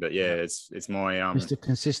something. But yeah, it's my Mr.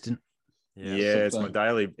 Consistent. Yeah,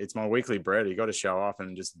 it's my weekly bread. You got to show up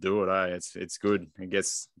and just do it. It's good. It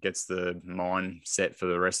gets the mind set for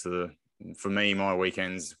the rest of for me, my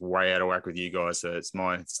weekend's way out of whack with you guys. So it's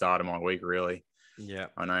my start of my week, really. Yeah.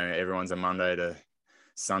 I know everyone's a Monday to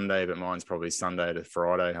Sunday, but mine's probably Sunday to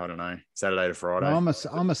Friday. I don't know. Saturday to Friday. No,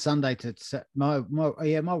 I'm a Sunday to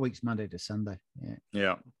my week's Monday to Sunday. Yeah.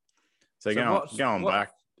 Yeah. So going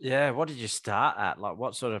back. Yeah. What did you start at? Like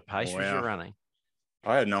what sort of pace was you running?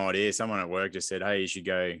 I had no idea. Someone at work just said, "Hey, you should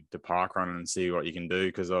go to park running and see what you can do."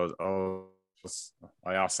 Because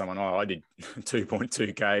I asked someone, I did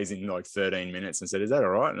 2.2 Ks in like 13 minutes and said, "Is that all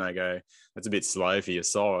right?" And they go, "That's a bit slow for your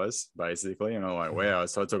size, basically." And I'm like, wow.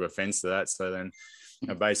 So I took offense to that. So then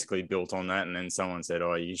I basically built on that. And then someone said,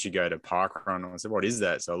 "Oh, you should go to park run." And I said, "What is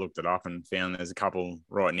that?" So I looked it up and found there's a couple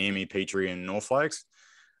right near me, Petrie and North Lakes.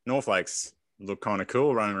 North Lakes look kind of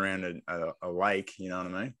cool running around a lake, you know what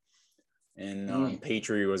I mean? And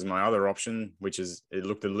Petrie was my other option, it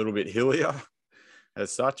looked a little bit hillier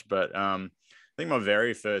as such. But I think my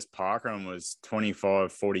very first park run was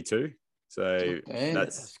 25:42. So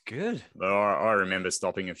that's good. But I remember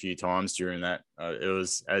stopping a few times during that. It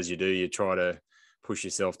was, as you do, you try to push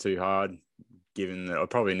yourself too hard, given that I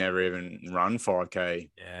probably never even run 5K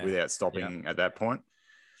without stopping at that point.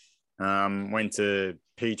 Went to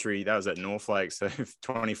Petrie, that was at North Lakes, so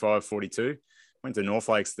 25:42. Went to North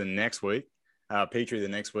Lakes the next week, Petrie the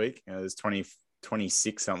next week, it was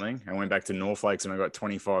 26 something. I went back to North Lakes and I got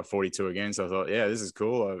 25:42 again. So I thought, yeah, this is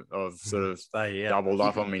cool. I've sort of doubled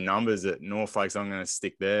up on my numbers at North Lakes. I'm going to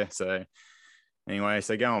stick there. So anyway,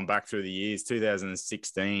 so going back through the years,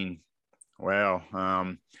 2016,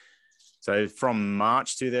 wow. So from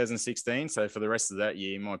March 2016, so for the rest of that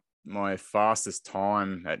year, my fastest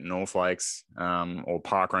time at North Lakes or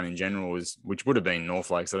park run in general which would have been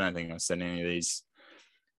North Lakes. I don't think I set any of these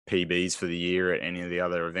PBs for the year at any of the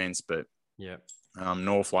other events, but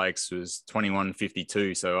North Lakes was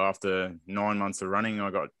 21:52. So after 9 months of running,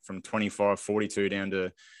 I got from 25:42 down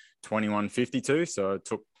to 21:52. So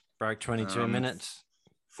I broke 22 minutes,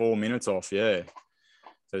 4 minutes off. Yeah.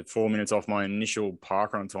 So 4 minutes off my initial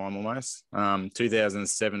park run time almost.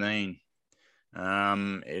 2017.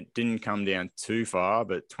 It didn't come down too far,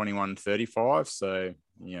 but 21:35. So,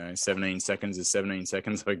 17 seconds is 17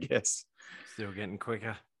 seconds, I guess. Still getting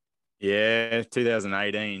quicker. Yeah.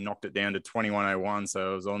 2018 knocked it down to 21:01.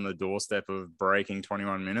 So I was on the doorstep of breaking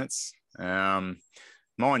 21 minutes.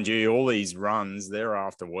 Mind you, all these runs, they're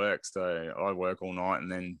after work. So I work all night and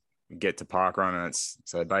then get to park run. And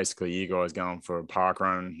so basically you guys going for a park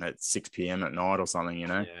run at 6 p.m. at night or something,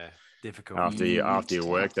 Yeah. Difficult. After your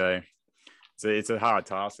work day. So it's a hard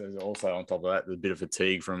task. There's also on top of that, there's a bit of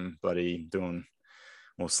fatigue from bloody doing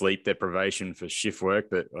more sleep deprivation for shift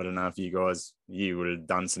work. But I don't know if you would have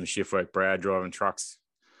done some shift work, Brad, driving trucks.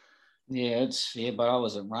 Yeah, but I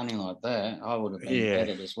wasn't running like that. I would have been at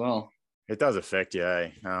it as well. It does affect you,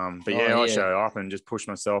 eh? I show up and just push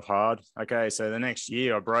myself hard. Okay, so the next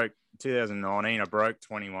year 2019, I broke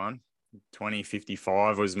 21.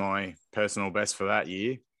 20:55 was my personal best for that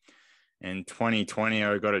year. And 2020,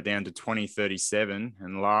 I got it down to 20:37.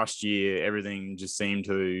 And last year, everything just seemed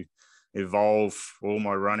to evolve. All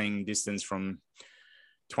my running distance from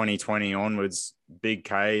 2020 onwards, big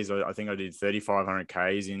Ks. I think I did 3,500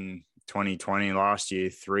 Ks in 2020. Last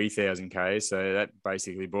year, 3,000 Ks. So that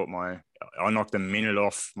basically I knocked a minute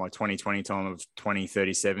off my 2020 time of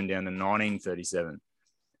 20:37 down to 19:37.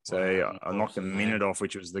 So wow, I knocked a minute off,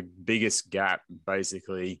 which was the biggest gap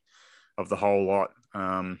basically of the whole lot.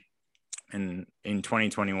 And in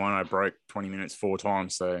 2021, I broke 20 minutes 4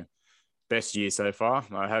 times. So best year so far.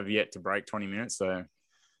 I have yet to break 20 minutes so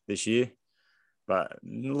this year, but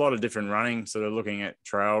a lot of different running, sort of looking at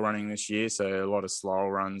trail running this year. So a lot of slow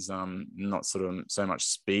runs, not sort of so much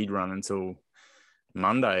speed run until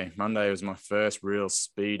Monday. Monday was my first real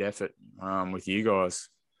speed effort with you guys.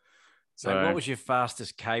 So mate, what was your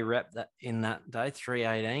fastest K rep in that day?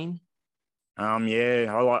 3:18.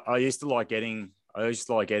 Yeah, I used to like getting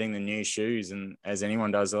the new shoes, and as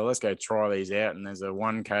anyone does, let's go try these out. And there's a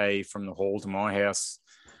 1K from the hall to my house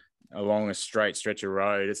along a straight stretch of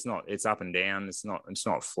road. It's up and down. It's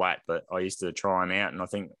not flat, but I used to try them out, and I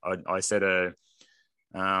think I set a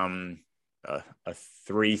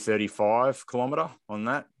 3:35 kilometer on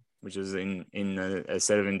that, which is in a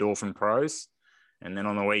set of Endorphin Pros. And then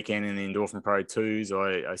on the weekend in the Endorphin Pro 2s,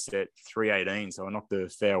 I set 3:18. So I knocked a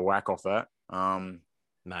fair whack off that.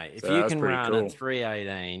 Mate, if so you can run cool. at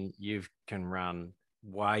 3:18, you can run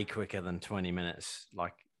way quicker than 20 minutes,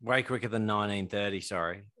 like way quicker than 19:30.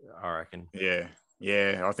 Sorry, I reckon. Yeah,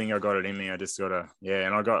 I think I got it in me. I just got to,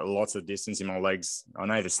 and I got lots of distance in my legs. I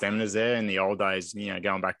know the stamina's there in the old days,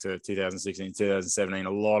 going back to 2016, 2017,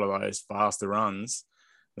 a lot of those faster runs,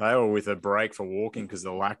 they were with a break for walking because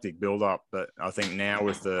of the lactic buildup. But I think now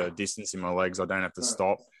with the distance in my legs, I don't have to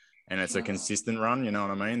stop, and it's a consistent run. You know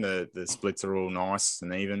what I mean? The splits are all nice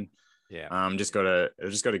and even. Yeah. Just got to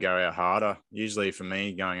go out harder. Usually for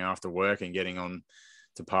me, going after work and getting on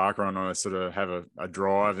to parkrun, I sort of have a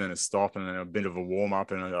drive, then a stop, and then a bit of a warm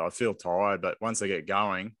up, and I feel tired. But once I get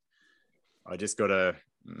going, I just got to.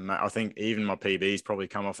 I think even my PB's probably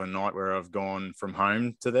come off a night where I've gone from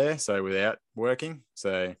home to there, so without working.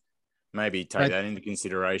 So maybe take that into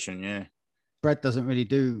consideration. Yeah. Brett doesn't really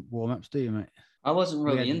do warm ups, do you, mate? I wasn't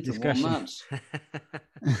really into warm ups.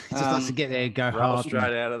 Just likes to get there, go roll hard,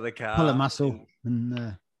 straight out of the car, pull a muscle,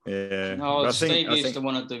 and yeah. No, Steve used to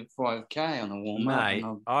want to do 5K on a warm up. Mate,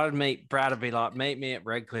 I'd meet Brad. I'd be like, meet me at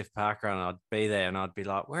Redcliffe Park Run. I'd be there, and I'd be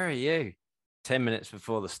like, where are you? 10 minutes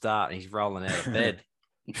before the start, and he's rolling out of bed.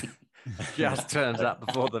 Just turns up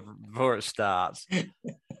before it starts.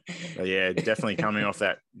 But yeah, definitely coming off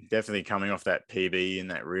that PB in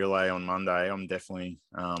that relay on Monday. I'm definitely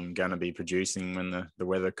going to be producing when the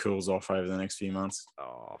weather cools off over the next few months.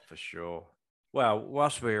 Oh, for sure. Well,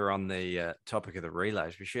 whilst we were on the topic of the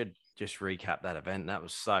relays, we should just recap that event. That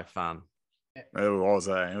was so fun. It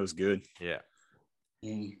was good. Yeah.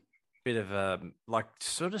 Bit of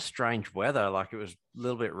sort of strange weather. Like it was a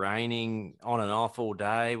little bit raining on and off all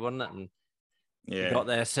day, wasn't it? And yeah, got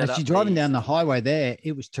there set actually up. Driving down the highway there,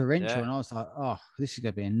 it was torrential, and I was like, "Oh, this is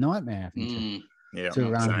going to be a nightmare." Having to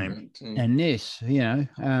run and this,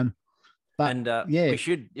 But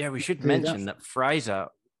we should mention that Fraser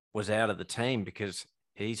was out of the team because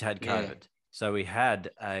he's had COVID. Yeah. So we had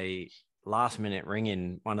a last minute ring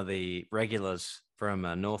in one of the regulars from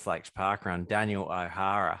North Lakes Park Run, Daniel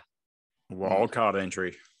O'Hara. Wildcard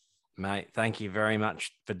entry. Mate, thank you very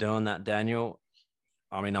much for doing that, Daniel.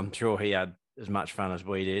 I mean, I'm sure he had as much fun as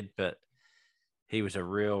we did, but he was a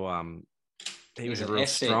real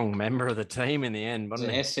strong member of the team in the end,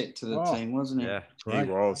 wasn't he? An asset to the team, wasn't he? Yeah, he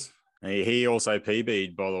was. He also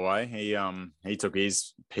PB'd, by the way. He took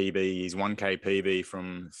his PB, his 1K PB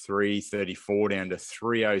from 3:34 down to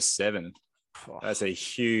 3:07. That's a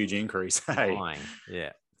huge increase. Hey?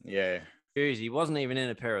 Yeah. Shoes. He wasn't even in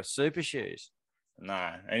a pair of super shoes.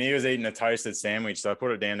 No, and he was eating a toasted sandwich, so I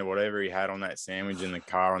put it down to whatever he had on that sandwich in the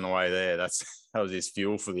car on the way there. That was his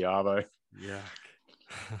fuel for the Arvo. Yeah.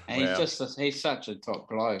 And he's such a top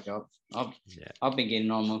bloke. I've been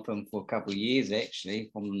getting on with him for a couple of years, actually,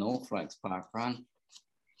 from the North Lakes Park Run.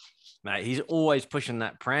 Mate, he's always pushing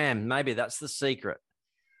that pram. Maybe that's the secret.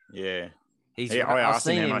 Yeah. I asked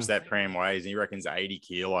him how much that pram weighs, and he reckons 80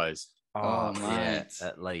 kilos. Oh mate. Yeah,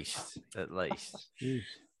 at least.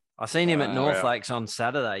 I seen him at North Lakes on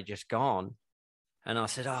Saturday, just gone. And I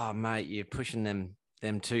said, oh, mate, you're pushing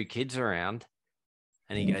them two kids around.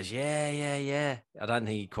 And he goes, yeah. I don't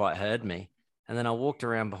think he quite heard me. And then I walked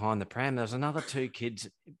around behind the pram. There was another two kids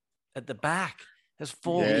at the back. There's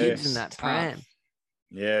four kids in that pram.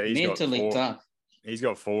 Yeah, mentally tough. He's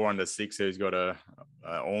got 4 under 6. So he's got a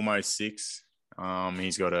almost 6.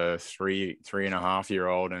 He's got a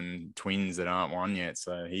 3.5-year-old and twins that aren't 1 yet.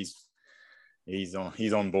 So he's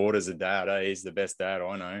on board as a dad. He's the best dad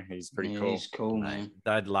I know. He's pretty cool. He's cool, man.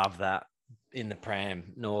 They'd love that in the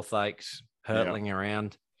pram, North Lakes. Hurtling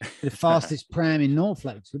around. The fastest pram in North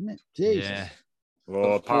Lakes, wouldn't it? Jesus. Yeah.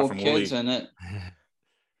 Well, apart from kids in it.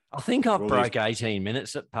 I think I broke 18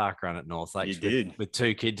 minutes at Park Run at North Lakes with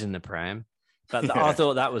 2 kids in the pram. But I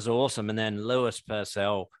thought that was awesome. And then Lewis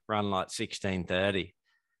Purcell run like 16:30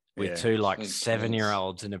 with 2 like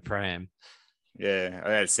 7-year-olds in a pram. Yeah,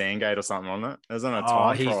 I had Sandgate or something on it. It was on a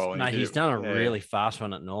time trial. He's done a really fast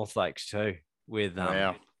one at North Lakes too with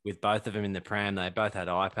Wow. with both of them in the pram. They both had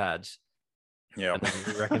iPads. Yeah. And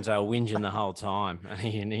he reckons they were whinging the whole time.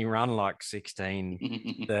 And he ran like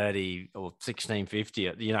 16:30 or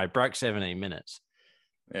 16:50, broke 17 minutes.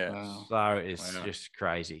 Yeah. Wow. So it's just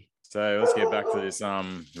crazy. So let's get back to this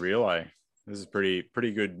relay. This is pretty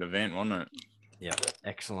good event, wasn't it? Yeah,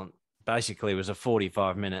 excellent. Basically, it was a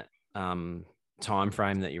 45-minute time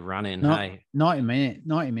frame that you run in. 90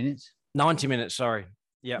 minutes. 90 minutes, sorry.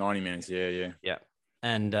 Yeah. 90 minutes, yeah. Yeah.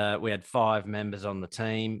 And we had 5 members on the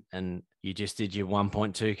team, and you just did your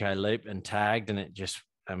 1.2K loop and tagged, and it just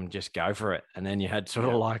go for it. And then you had sort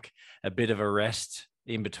of like a bit of a rest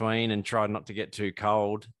in between and tried not to get too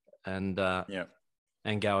cold and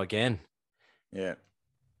go again. Yeah.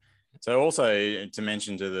 So also to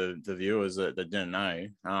mention to the viewers that didn't know,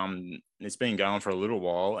 it's been going for a little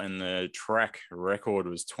while, and the track record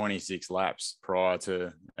was 26 laps prior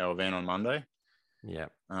to our event on Monday. Yeah.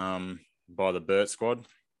 By the Burt Squad,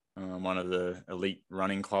 one of the elite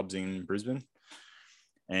running clubs in Brisbane.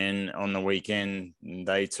 And on the weekend,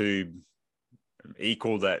 they too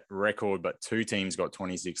equaled that record, but 2 teams got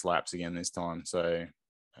 26 laps again this time. So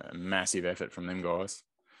a massive effort from them guys.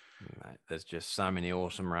 Mate, there's just so many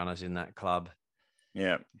awesome runners in that club.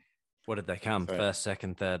 Yeah. What did they come? So, 1st,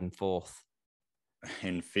 2nd, 3rd, and 4th?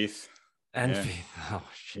 And 5th. And 5th. Oh,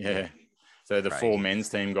 shit. Yeah. So the 4 men's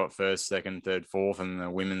team got 1st, 2nd, 3rd, 4th, and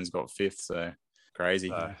the women's got 5th. So crazy.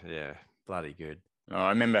 Yeah, bloody good. I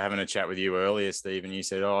remember having a chat with you earlier, Steve, and you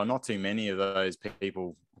said, not too many of those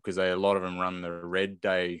people, because a lot of them run the Red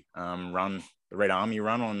Day run, the Red Army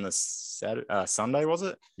run on the Sunday, was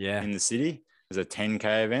it? Yeah. In the city. It was a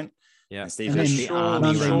 10K event. Yeah. And Steve said,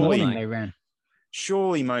 Monday morning they ran.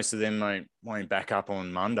 Surely most of them won't back up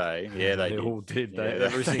on Monday. Yeah, they all did. Yeah,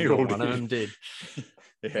 every single one of them did.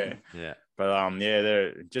 Yeah. But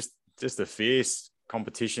they're just a fierce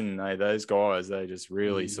competition. Those guys, they just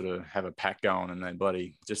really sort of have a pack going, and they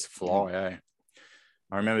bloody just fly.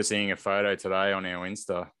 I remember seeing a photo today on our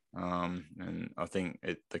Insta, and I think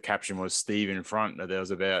the caption was Steve in front. There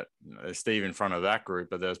was about Steve in front of that group,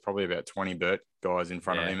 but there was probably about 20 Burt guys in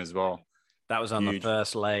front of him as well. That was on the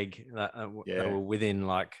first leg. They were within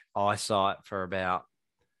like eyesight for about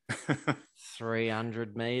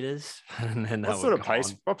 300 meters, and then what sort of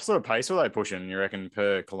pace were they pushing, you reckon,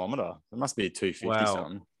 per kilometer? It must be a 250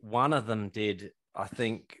 something. One of them did, I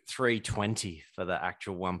think, 320 for the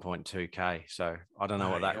actual 1.2K. So I don't know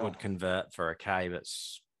what that would convert for a K, but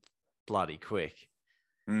it's bloody quick.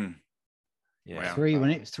 Yeah. Wow.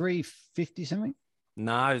 350 something?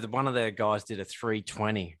 No, one of their guys did a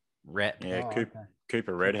 320 rep. Yeah,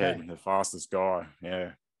 Cooper Redhead, the fastest guy.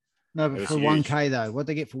 Yeah. No, but for 1K though, what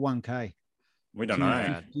they get for 1K? We don't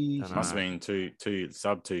know. Must have been two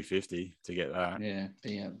sub 250 to get that. Yeah,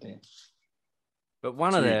 be out there. But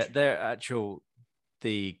one of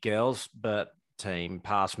the girls' Burt team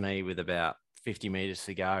passed me with about 50 meters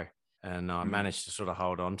to go, and I managed to sort of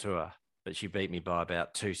hold on to her. But she beat me by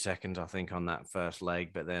about 2 seconds, I think, on that first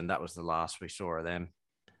leg. But then that was the last we saw of them.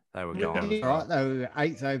 They were gone. Right, they were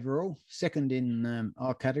 8th overall, 2nd in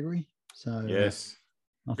our category. So yes,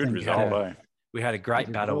 good result. We had a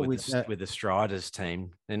great battle with the Striders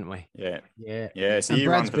team, didn't we? Yeah. So and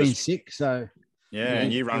Brad's been sick, so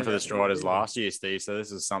and you run for the Striders last year, Steve. So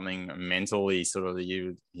this is something mentally sort of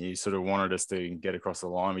you sort of wanted us to get across the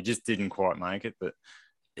line. We just didn't quite make it, but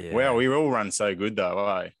wow, we all run so good though.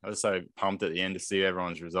 I was so pumped at the end to see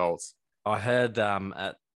everyone's results. I heard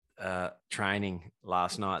at training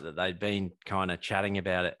last night that they'd been kind of chatting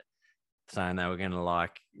about it, saying they were going to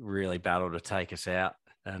like really battle to take us out.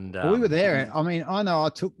 And we were there. I mean, I know I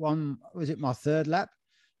took one. Was it my 3rd lap?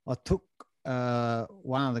 I took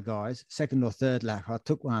one of the guys, 2nd or 3rd lap. I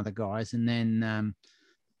took one of the guys, and then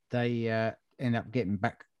they ended up getting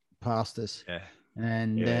back past us. Yeah.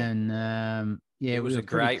 And then it was a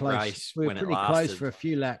great race. We were pretty close for a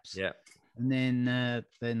few laps. Yeah. And then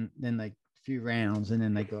they few rounds, and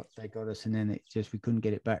then they got us, and then we couldn't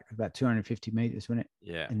get it back. About 250 meters, wasn't it?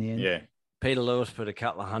 Yeah. In the end. Yeah. Peter Lewis put a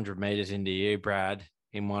couple of 100 meters into you, Brad,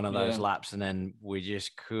 in one of those laps, and then we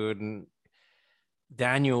just couldn't.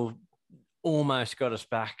 Daniel almost got us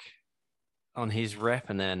back on his rep,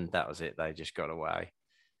 and then that was it. They just got away.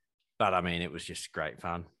 But I mean, it was just great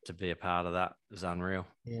fun to be a part of that. It was unreal.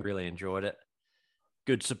 Yeah. Really enjoyed it.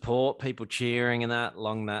 Good support, people cheering and that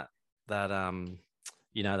along that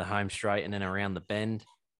the home straight and then around the bend.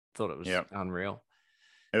 Thought it was unreal.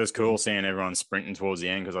 It was cool seeing everyone sprinting towards the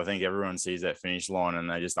end, because I think everyone sees that finish line and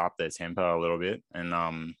they just up their tempo a little bit.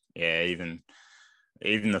 And even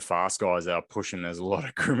even the fast guys are pushing. There's a lot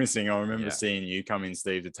of grimacing. I remember seeing you come in,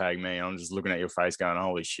 Steve, to tag me. I'm just looking at your face going,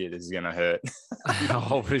 holy shit, this is going to hurt.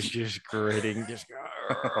 I was just gritting, just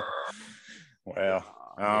wow.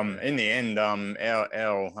 In the end,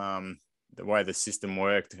 the way the system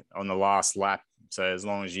worked on the last lap, so as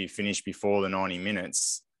long as you finish before the 90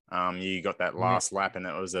 minutes, you got that last lap, and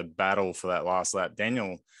it was a battle for that last lap.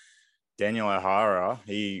 Daniel O'Hara,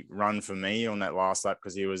 he run for me on that last lap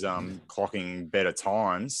because he was clocking better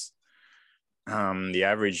times. The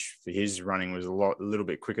average for his running was a little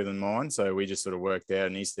bit quicker than mine, so we just sort of worked out,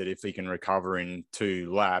 and he said if he can recover in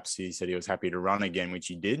 2 laps, he said he was happy to run again, which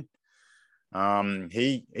he did.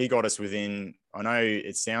 He got us within, I know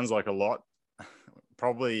it sounds like a lot,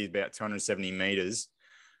 probably about 270 meters,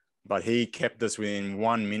 but he kept us within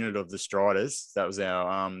 1 minute of the Striders. That was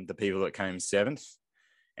our the people that came 7th.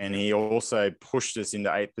 And he also pushed us into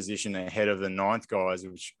 8th position ahead of the 9th guys,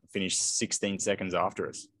 which finished 16 seconds after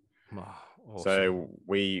us. Oh, awesome. So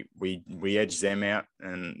we edged them out,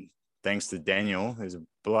 and thanks to Daniel, it was a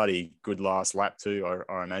bloody good last lap too,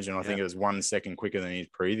 I imagine. I think it was 1 second quicker than his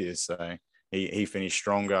previous. So he finished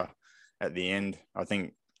stronger at the end. I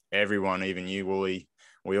think everyone, even you, Wooly,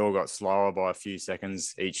 we all got slower by a few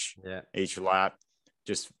seconds each lap,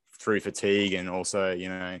 just through fatigue, and also,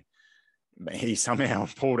 he somehow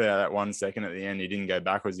pulled out that 1 second at the end. He didn't go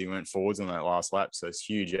backwards. He went forwards on that last lap. So it's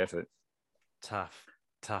huge effort. Tough.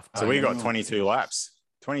 So we got 22 laps.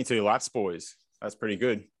 22 laps, boys. That's pretty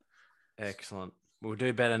good. Excellent. We'll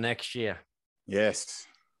do better next year. Yes.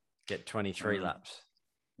 Get 23 laps.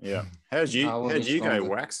 Yeah. How'd you go,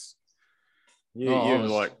 Wax? You were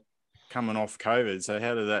like coming off COVID. So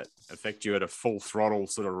how did that affect you at a full throttle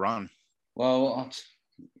sort of run? Well, it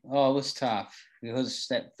was tough because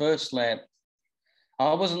that first lap,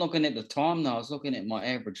 I wasn't looking at the time though. I was looking at my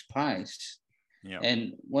average pace. Yeah.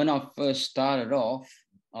 And when I first started off,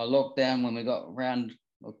 I looked down when we got around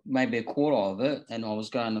maybe a quarter of it, and I was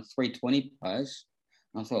going a 3:20 pace.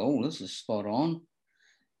 I thought, oh, this is spot on.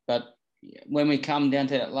 But when we come down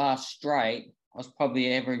to that last straight, I was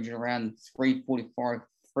probably averaging around 3:45,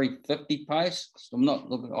 3:50 pace. I'm not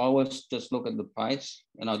looking. I always just look at the pace,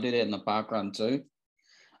 and I do that in the park run too.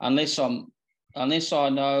 Unless I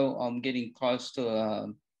know I'm getting close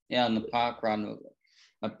to in the park run,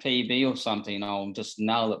 a PB or something, I'll just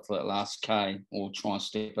nail it for that last K or try and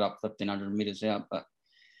step it up 1,500 meters out. But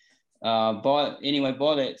by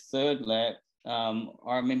that third lap,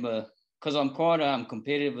 I remember, because I'm quite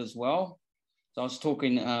competitive as well. So I was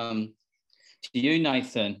talking to you,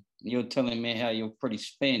 Nathan. You were telling me how you're pretty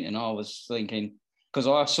spent, and I was thinking, because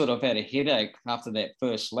I sort of had a headache after that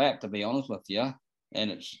first lap, to be honest with you,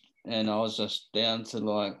 and I was just down to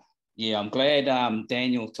like, yeah, I'm glad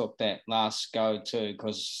Daniel took that last go too,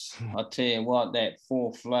 because I tell you what, that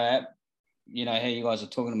fourth lap, how you guys are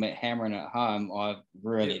talking about hammering it home, I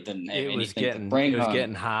really didn't have anything to bring home. It was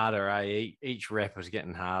getting harder, eh? Each rep was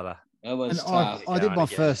getting harder. It was tough. I did my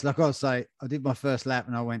first, like I say, I did my first lap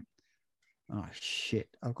and I went, oh shit,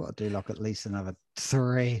 I've got to do like at least another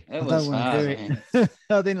 3. I don't want to do it.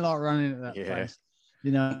 I didn't like running at that pace.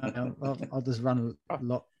 I'll just run a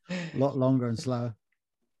lot longer and slower.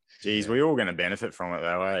 Geez, we're all going to benefit from it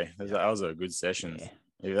though, eh? That was a good session. Yeah.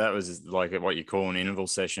 If that was like what you call an interval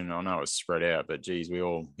session, I know it was spread out, but geez, we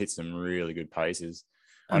all hit some really good paces.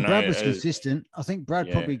 And Brad was consistent. I think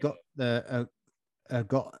Brad probably got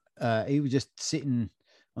he was just sitting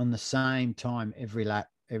on the same time every lap.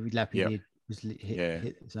 Every lap he did was hit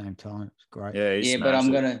at the same time. It's great. Yeah, but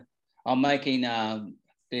I'm making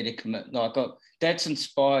better commit. Like that's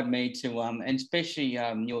inspired me to and especially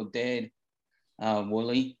your dad,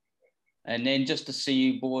 Wooly. And then just to see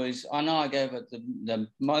you boys, I know I gave it the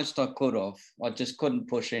most I could have. I just couldn't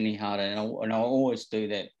push any harder, and I always do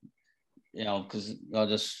that, because I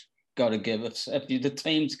just got to give it. If the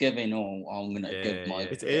team's giving all, I'm going to give my.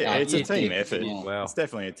 It's a team effort. Well, it's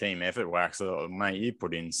definitely a team effort, Wax. Mate, you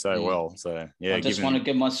put in so well. So I just want to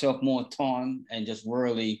give myself more time and just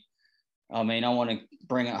really. I mean, I want to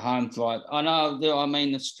bring it home to like I know. I'm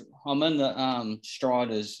in the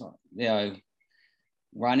Striders,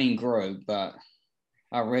 running group, but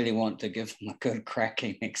I really want to give them a good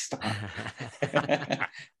cracking next time.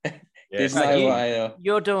 There's no way.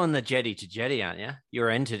 You're doing the jetty to jetty, aren't you? You're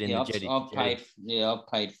entered in the jetty. I've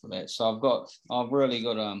paid for that, so I've really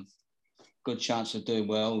got a good chance to do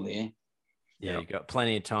well there. Yeah, you've got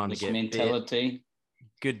plenty of time to get mentality.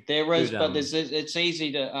 Good. There is, but it's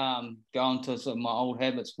easy to go into sort of my old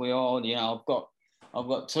habits. I've got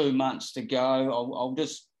 2 months to go. I'll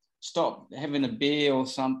just stop having a beer or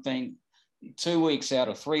something, 2 weeks out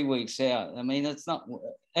or 3 weeks out. I mean, it's not.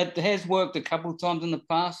 It has worked a couple of times in the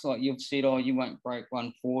past. Like you've said, oh, you won't break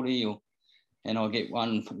 140, and I'll get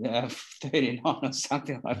 139 or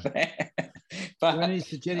something like that. But when is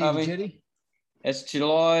the jetty? It's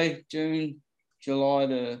July to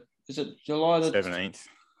is it July the 17th?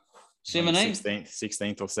 17th?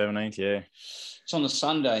 16th or 17th, yeah. It's on a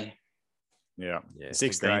Sunday. Yeah.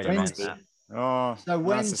 16th. it must be. Oh, so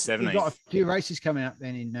when that's the 17th. We've got a few races coming up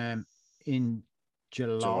then in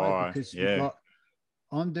July because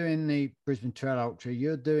I'm doing the Brisbane Trail Ultra.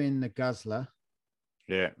 You're doing the Guzzler.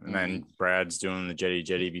 Yeah, and then Brad's doing the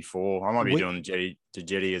jetty before. I might be doing the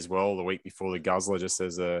jetty as well the week before the Guzzler, just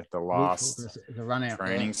as the last run out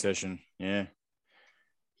training session. Yeah.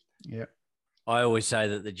 Yeah. I always say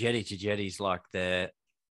that the jetty to jetty's like the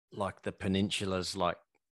Peninsula's like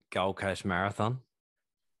Gold Coast Marathon,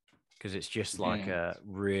 because it's just like a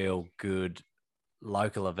real good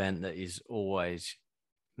local event that is always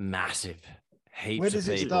massive. Heaps Where does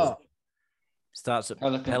of it people. start? Starts at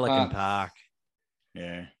Pelican Park.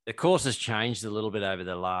 Yeah. The course has changed a little bit over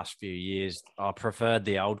the last few years. I preferred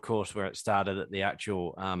the old course where it started at the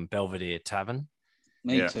actual Belvedere Tavern.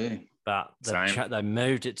 Me too. But they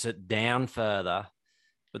moved it down further.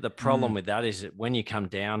 But the problem with that is that when you come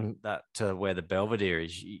down that to where the Belvedere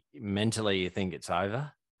is, mentally you think it's over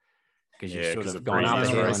because you've sort of gone up a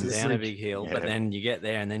hill and down a big hill. Yeah. But then you get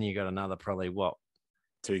there and then you got another probably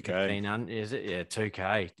 2K. Is it? Yeah,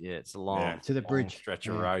 2K. Yeah, it's a long to the bridge stretch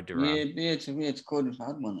of road to run. Yeah, it's quite a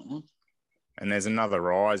hard one. Huh? And there's another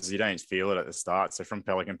rise. You don't feel it at the start. So from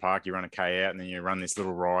Pelican Park, you run a K out and then you run this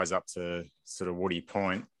little rise up to sort of Woody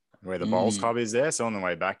Point where the Bowls Club is there. So on the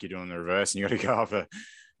way back, you're doing the reverse and you got to go up a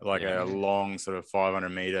long sort of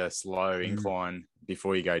 500-meter slow incline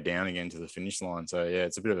before you go down again to the finish line. So, yeah,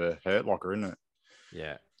 it's a bit of a hurt locker, isn't it?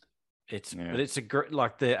 Yeah. But it's a great,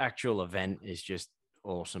 like the actual event is just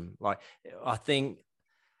awesome. Like I think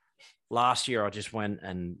last year I just went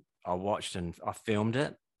and I watched and I filmed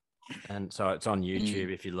it. And so it's on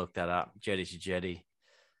YouTube if you look that up, Jetty to Jetty.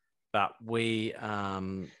 But we,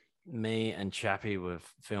 me and Chappie were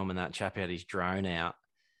filming that. Chappie had his drone out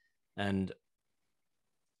and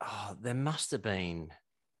there must have been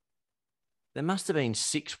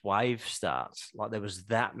 6 wave starts. Like there was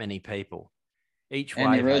that many people. Each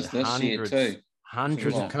wave had hundreds of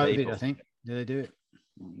COVID, people. I think. Do they do it?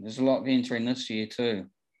 There's a lot entering this year too.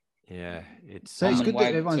 Yeah, so it's good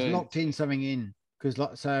that everyone's locked in something in because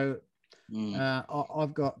I've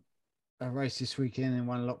got a race this weekend and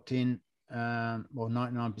one locked in.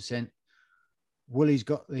 99%. Willie's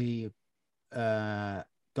got the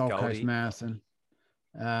Gold Coast Marathon.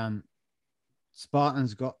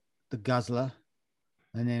 Spartan's got the Guzzler,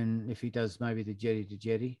 and then if he does maybe the Jetty to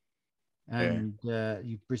Jetty, and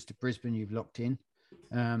you Brisbane you've locked in.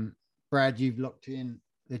 Brad, you've locked in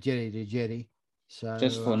the Jetty to Jetty. So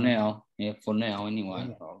just for now,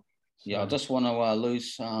 anyway. I just want to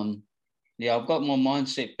lose. I've got my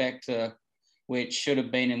mindset back to where it should have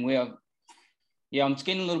been, and where. I'm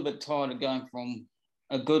getting a little bit tired of going from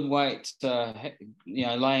a good weight to,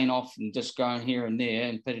 laying off and just going here and there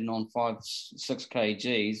and putting on 5-6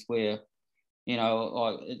 kgs where,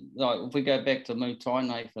 like if we go back to Muay Thai,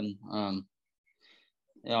 Nathan,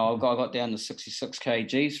 I got down to 66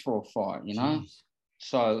 kgs for a fight, Jeez.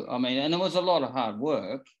 So, I mean, and it was a lot of hard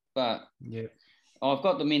work, but I've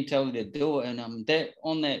got the mentality to do it. And that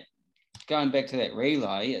going back to that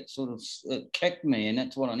relay, it kicked me, and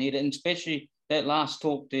that's what I needed. And especially that last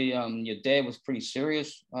talk to your dad was pretty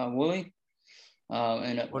serious, Willie.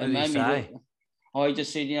 And what did he say? He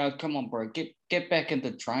just said, come on, bro, get back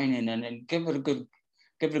into training and give it a good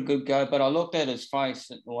go. But I looked at his face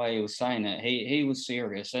the way he was saying it. He was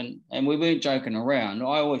serious, and we weren't joking around.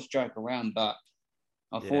 I always joke around, but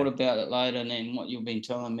I thought about it later, and then what you've been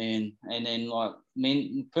telling me, and then like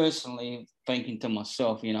me personally thinking to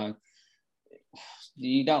myself,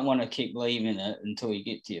 you don't want to keep leaving it until you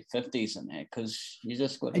get to your 50s and that, because you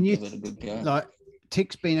just got to give it a good go. Like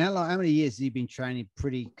Tick's been out, like how many years has he been training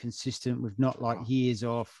pretty consistent with not like years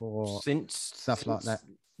off or since like that?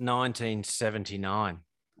 1979.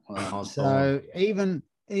 Wow. So even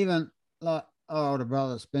like our older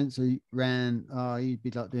brother Spencer ran, he'd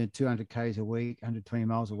be like doing 200 Ks a week, 120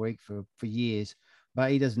 miles a week for years, but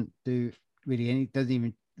he doesn't do really doesn't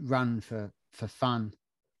even run for fun.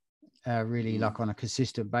 Really like on a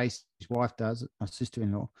consistent basis. His wife does, my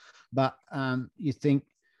sister-in-law. But you think,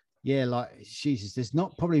 like Jesus, there's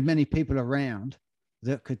not probably many people around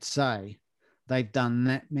that could say they've done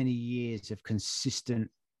that many years of consistent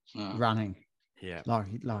running. Yeah, like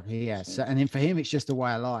he has. So, and then for him, it's just a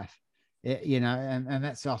way of life. And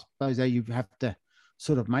that's I suppose how you have to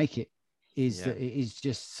sort of make it. is that it is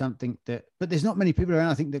just something that, but there's not many people around,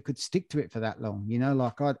 I think, that could stick to it for that long. You know,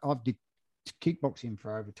 like I've did kickboxing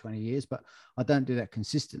for over 20 years, but I don't do that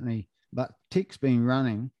consistently. But Tick's been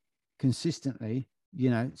running consistently, you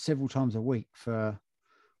know, several times a week for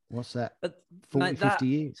what's that? But 40, mate, 50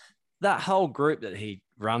 years. That whole group that he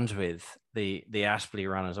runs with, the Aspley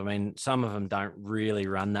runners, I mean, some of them don't really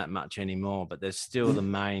run that much anymore, but there's still the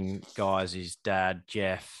main guys, his dad,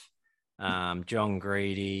 Jeff, John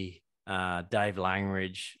Greedy, Dave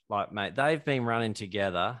Langridge. Like, mate, they've been running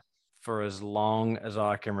together for as long as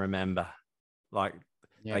I can remember. Like,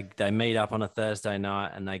 they meet up on a Thursday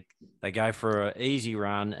night and they go for an easy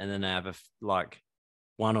run, and then they have like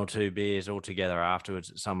 1 or 2 beers all together afterwards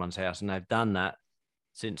at someone's house. And they've done that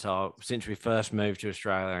since we first moved to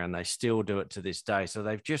Australia, and they still do it to this day. So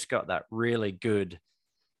they've just got that really good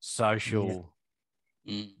social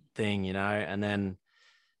thing, you know, and then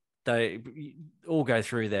they all go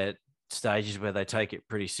through their stages where they take it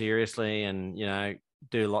pretty seriously and, you know,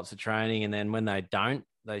 do lots of training. And then when they don't,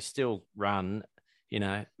 they still run, you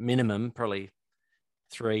know, minimum probably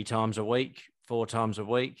 3 times a week, 4 times a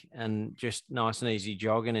week, and just nice and easy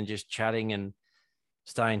jogging and just chatting and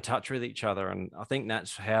stay in touch with each other. And I think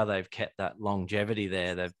that's how they've kept that longevity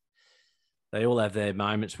there. They all have their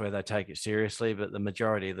moments where they take it seriously, but the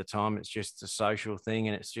majority of the time it's just a social thing,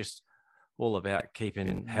 and it's just all about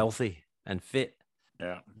keeping healthy and fit.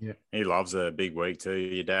 Yeah. He loves a big week too.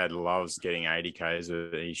 Your dad loves getting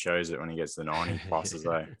 80Ks. He shows it when he gets the 90 pluses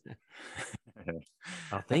though.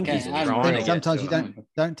 I think he's trying to get sometimes to you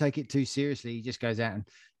don't take it too seriously. He just goes out and,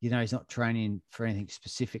 you know, he's not training for anything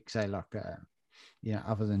specific, say like you know,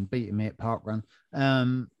 other than beating me at park run,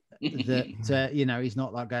 that you know, he's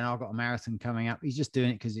not like going, I've got a marathon coming up. He's just doing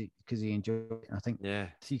it because he enjoys it. And I think so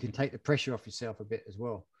you can take the pressure off yourself a bit as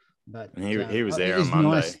well. But and he was there on Monday.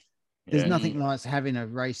 Nice. There's nothing like having a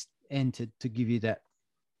race end to give you that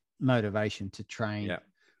motivation to train a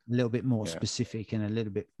little bit more specific and a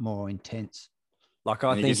little bit more intense. Like,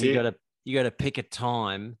 I think you got to pick a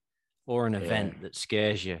time or an event that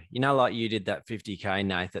scares you. You know, like you did that 50K,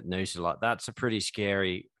 Nath, at Noosa. Like, that's a pretty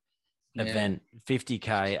scary event.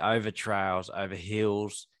 50K over trails, over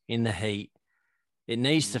hills, in the heat. It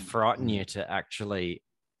needs to frighten you to actually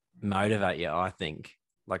motivate you, I think,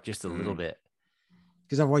 like just a little bit.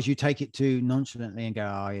 Because otherwise you take it too nonchalantly and go,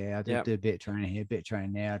 oh yeah, I do a bit of training here, a bit of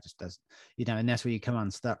training there. It just doesn't, you know, and that's where you come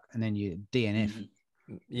unstuck and then you DNF.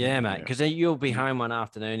 Yeah, mate. Because you'll be home one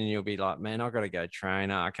afternoon and you'll be like, man, I've got to go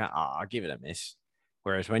train. I can't. I'll give it a miss.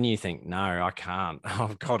 Whereas when you think, no, I can't.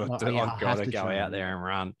 I've got to do. I've got to go out there and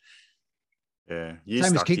run. Yeah.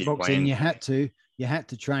 Same as kickboxing. You had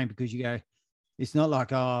to train because you go. It's not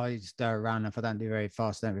like, oh, I just run. If I don't do very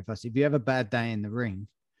fast, don't be fast. If you have a bad day in the ring,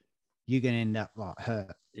 you're going to end up like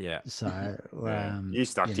hurt. Yeah. So you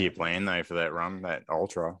stuck to your plan though for that run, that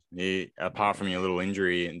ultra. You, apart from your little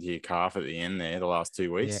injury into your calf at the end there, the last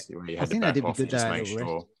 2 weeks, you had to back off and just make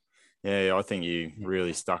sure. Yeah, I think you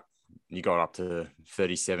really stuck. You got up to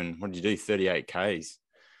 37. What did you do? 38 Ks.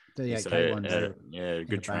 38K ones.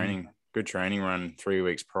 Good training. Good training run 3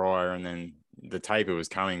 weeks prior, and then the taper was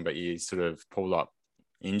coming, but you sort of pulled up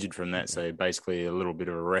injured from that. So basically, a little bit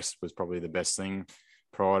of a rest was probably the best thing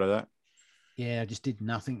prior to that. Yeah, I just did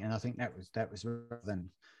nothing, and I think that was rather than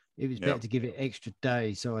it was better to give it extra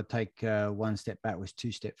days. So I'd take 1 step backwards,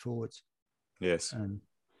 2 step forwards. Yes. And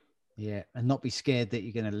not be scared that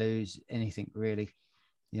you're going to lose anything really.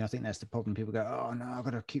 You know, I think that's the problem. People go, oh no, I've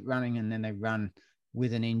got to keep running, and then they run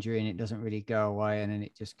with an injury, and it doesn't really go away, and then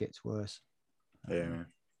it just gets worse. Yeah.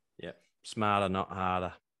 Smarter, not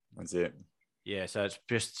harder. That's it. Yeah, so it's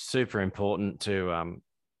just super important to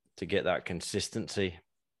get that consistency.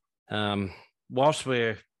 Whilst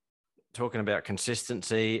we're talking about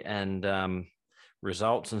consistency and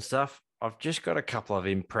results and stuff, I've just got a couple of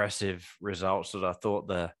impressive results that I thought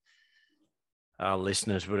our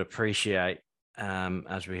listeners would appreciate,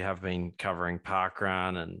 as we have been covering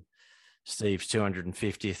parkrun, and Steve's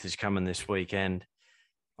 250th is coming this weekend.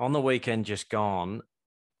 On the weekend just gone,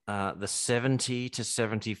 the 70 to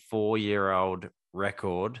 74-year-old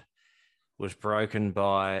record was broken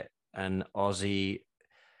by an Aussie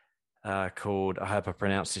called, I hope I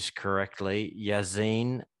pronounced this correctly,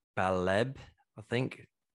 Yazin Baleb, I think.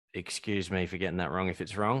 Excuse me for getting that wrong if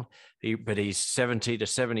it's wrong. But he's 70 to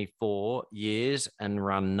 74 years and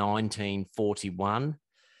run 1941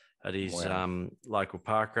 at his local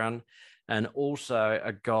park run. And also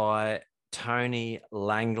a guy, Tony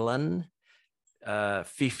Langland,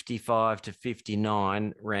 55 to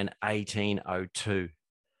 59, ran 18:02.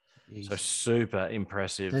 So super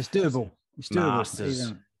impressive. It's doable. It's doable.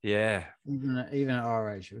 Masters Yeah. Even at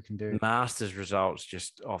our age, we can do it. Masters results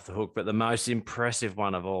just off the hook. But the most impressive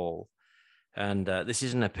one of all, and this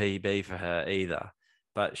isn't a PB for her either,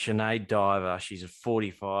 but Sinead Diver, she's a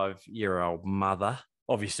 45-year-old mother.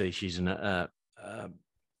 Obviously, she's an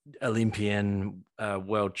Olympian,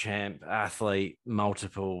 world champ, athlete,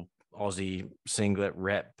 multiple Aussie singlet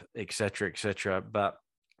rep, etc. But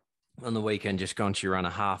on the weekend just gone, she ran a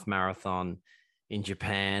half marathon in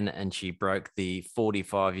Japan and she broke the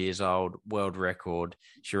 45 years old world record.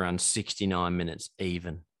 She ran 69 minutes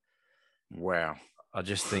even. Wow. I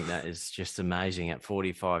just think that is just amazing. At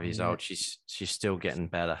 45 years old, she's still getting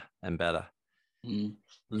better and better. Mm.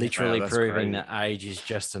 Literally proving crazy. that age is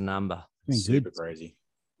just a number. Super crazy.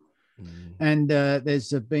 And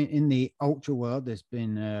there's been in the ultra world, there's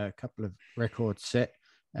been a couple of records set.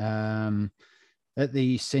 At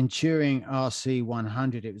the Centurion RC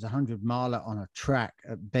 100, it was a 100-miler on a track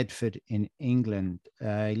at Bedford in England.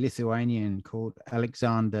 A Lithuanian called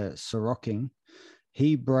Alexander Sorokin,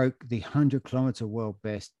 he broke the 100-kilometer world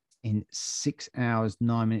best in 6 hours,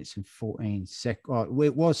 9 minutes and 14 seconds. Well,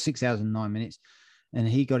 it was 6 hours and 9 minutes, and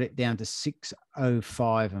he got it down to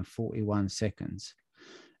 6:05 and 41 seconds.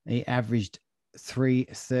 He averaged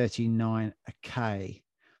 3:39 a K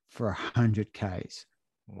for 100 Ks.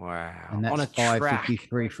 Wow. And that's on a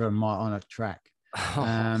 5:53 for a mile on a track.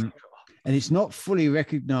 And it's not fully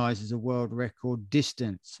recognized as a world record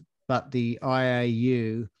distance, but the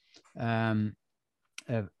IAU are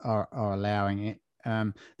allowing it.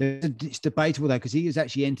 It's debatable, though, because he was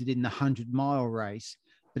actually entered in the 100-mile race,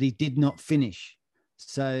 but he did not finish.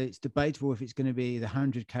 So it's debatable if it's going to be the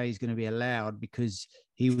 100K is going to be allowed because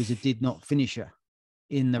he was a did not finisher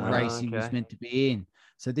in the race he was meant to be in.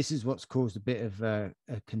 So this is what's caused a bit of a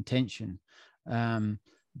contention.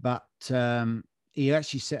 But he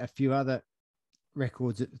actually set a few other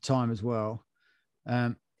records at the time as well.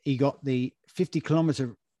 He got the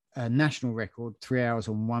 50-kilometer national record, 3 hours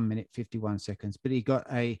and 1 minute, 51 seconds. But he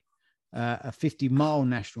got a 50-mile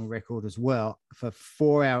national record as well for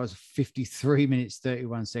 4 hours, 53 minutes,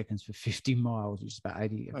 31 seconds for 50 miles, which is about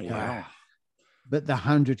 80. Wow. But the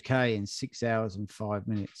 100K in 6 hours and 5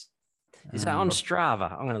 minutes. Is that on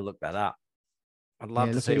Strava? I'm going to look that up. I'd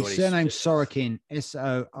love to see what his surname. Sorokin,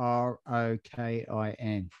 Sorokin.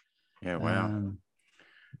 Yeah, wow.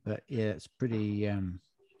 But yeah, it's pretty.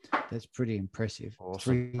 That's pretty impressive.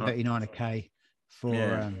 Awesome. 3:39 a K for.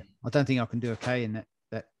 I don't think I can do a K in that.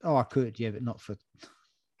 I could, yeah, but not for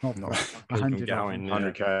 100 going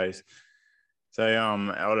 100 Ks. So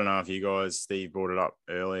I don't know if you guys, Steve brought it up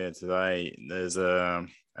earlier today. There's a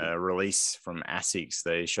release from Asics.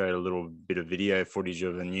 They showed a little bit of video footage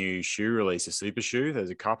of a new shoe release, a super shoe. There's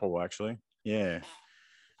a couple actually, yeah,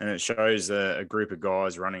 and it shows a group of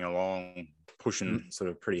guys running along, pushing sort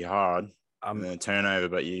of pretty hard in the turnover.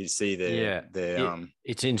 But you see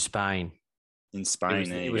it's in Spain. In Spain,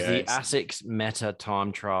 it was the Asics Meta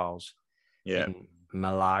Time Trials. Yeah, in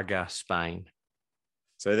Malaga, Spain.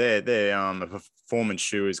 So they're a performance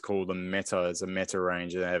shoe is called the Meta. It's a Meta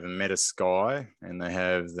range. They have a Meta Sky and they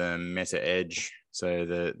have the Meta Edge. So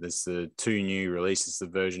there's the two new releases, the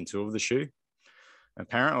version 2 of the shoe.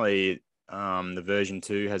 Apparently, the version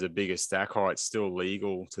 2 has a bigger stack height, still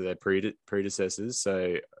legal to their predecessors.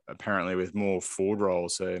 So apparently with more forward roll,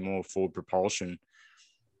 so more forward propulsion.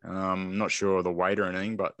 I'm not sure of the weight or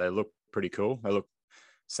anything, but they look pretty cool. They look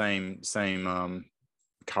same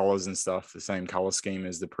colors and stuff, the same color scheme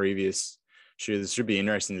as the previous shoe. This should be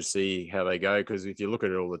interesting to see how they go, because if you look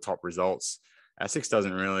at all the top results, Asics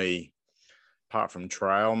doesn't really, apart from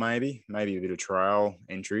trail, maybe a bit of trail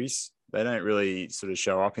entries, they don't really sort of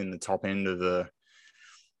show up in the top end of the.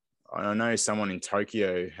 I know someone in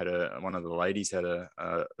Tokyo had one of the ladies had a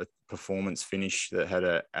performance finish that had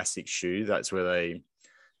a Asics shoe. That's where they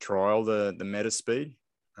trial the Meta Speed.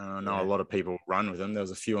 I know a lot of people run with them. There was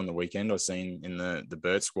a few on the weekend I've seen in the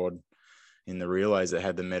Burt squad in the relays that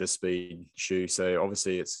had the Meta Speed shoe. So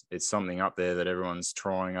obviously it's something up there that everyone's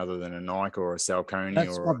trying other than a Nike or a Saucony.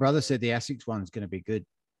 That's my brother said the Asics one's going to be good.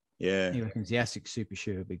 Yeah. He reckons the Asics super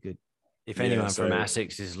shoe will be good. If anyone from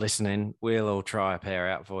Asics is listening, we'll all try a pair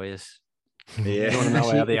out for you. Yeah. You want to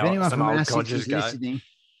know how some old codgers go?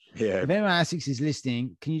 If anyone Asics is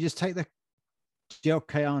listening, can you just take the Gel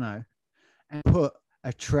Kayano and put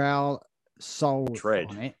a trowel sole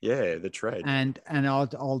on it? Yeah, the tread. And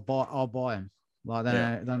I'll buy them. Like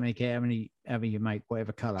I don't really care how many you make,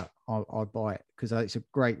 whatever color, I'll buy it because it's a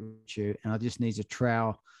great shoe, and I just need a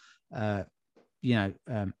trowel, outer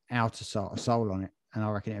sole on it, and I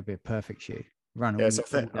reckon it'd be a perfect shoe. I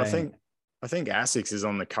think I think Asics is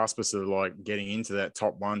on the cusp of like getting into that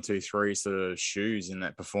top 1, 2, 3 sort of shoes in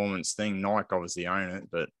that performance thing. Nike obviously own it,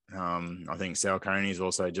 but I think Saucony is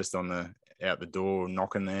also just on the out the door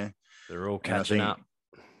knocking there. They're all catching up.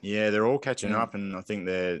 Yeah, they're all catching up, and I think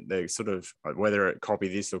they're sort of, whether it copy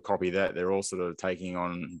this or copy that, they're all sort of taking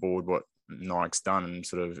on board what Nike's done and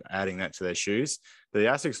sort of adding that to their shoes. But the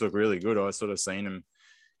Asics look really good. I sort of seen them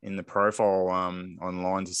in the profile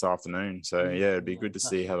online this afternoon. So yeah, it'd be good to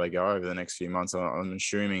see how they go over the next few months. I'm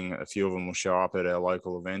assuming a few of them will show up at our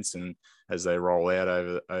local events and as they roll out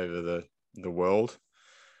over the world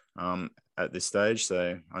at this stage.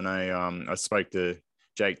 So I know I spoke to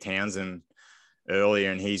Jake Townsend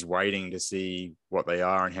earlier, and he's waiting to see what they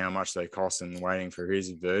are and how much they cost, and waiting for his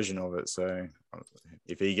version of it. So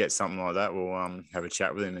if he gets something like that, we'll have a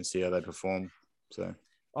chat with him and see how they perform. So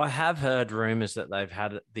I have heard rumors that they've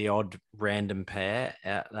had the odd random pair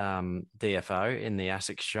at DFO in the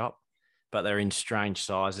Asics shop, but they're in strange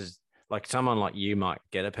sizes. Like someone like you might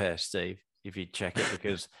get a pair, Steve, if you check it,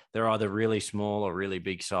 because they're either really small or really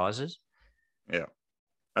big sizes. Yeah.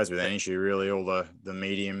 As with any shoe, really, all the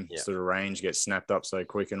medium sort of range gets snapped up so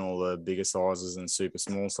quick, and all the bigger sizes and super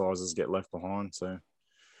small sizes get left behind. So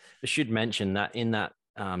I should mention that in that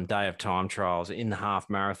day of time trials, in the half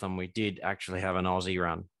marathon, we did actually have an Aussie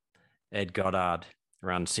run. Ed Goddard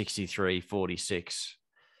run 63:46.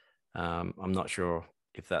 I'm not sure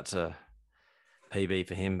if that's a PB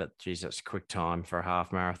for him, but geez, that's a quick time for a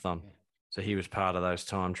half marathon. So he was part of those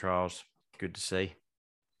time trials. Good to see.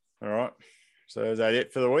 All right. So is that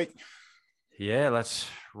it for the week? Yeah, let's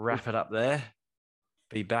wrap it up there.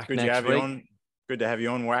 Be back Good next week. Good to have you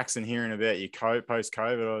on, Wax, and hearing about your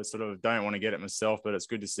post-COVID. I sort of don't want to get it myself, but it's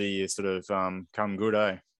good to see you sort of come good,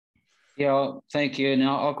 eh? Yeah, thank you.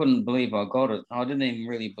 Now, I couldn't believe I got it. I didn't even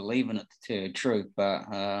really believe in it, to tell you the truth, but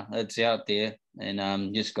it's out there,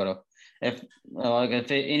 and just got to, if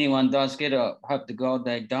anyone does get it, I hope to God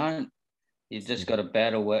they don't. You've just got to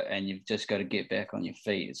battle it, and you've just got to get back on your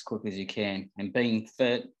feet as quick as you can. And being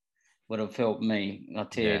fit would have helped me, I'll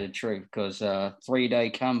tell you the truth, because 3-day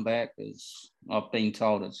comeback I've been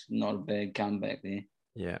told it's not a bad comeback there.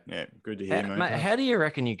 Yeah, good to hear, mate. How do you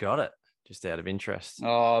reckon you got it? Just out of interest.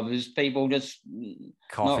 Oh, there's people just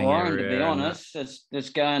coughing not worrying, to be honest. It's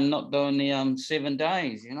just going, not doing the 7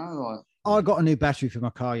 days, you know. Like I got a new battery for my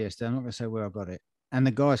car yesterday. I'm not going to say where I got it. And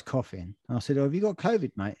the guy's coughing. And I said, "Oh, have you got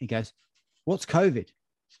COVID, mate?" He goes, "What's COVID?"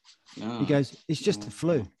 He goes, "It's just a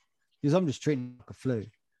flu." He goes, "I'm just treating it like a flu."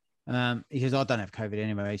 He says, "I don't have COVID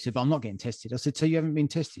anyway." He said, "But I'm not getting tested." I said, "So you haven't been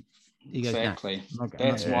tested?" He goes, exactly. "No,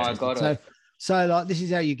 that's why I got it. So like, this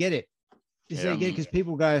is how you get it. This is how you get it, because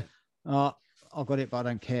people go, "Oh, I got it, but I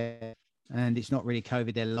don't care." And it's not really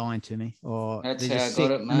COVID. They're lying to me, or that's they're how just I got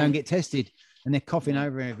sick it, man. and don't get tested. And they're coughing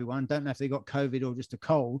over everyone. Don't know if they got COVID or just a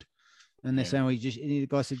cold. And they're saying, "Well, the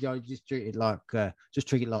guy said, you just treat it like the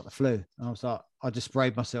flu." And I was like, I just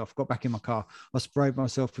sprayed myself, got back in my car. I sprayed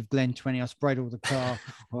myself with Glen 20. I sprayed all the car.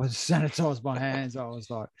 I sanitized my hands. I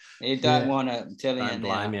was like, you don't want to tell you. Don't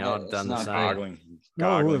blame me. I've done the same. Gargling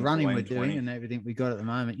all the running we're 20. doing and everything we got at the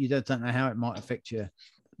moment. You don't know how it might affect you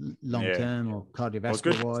long term or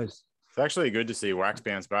cardiovascular wise. It's actually good to see Wax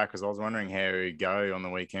bounce back, because I was wondering how he'd go on the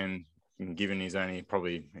weekend, given he's only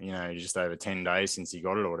probably, just over 10 days since he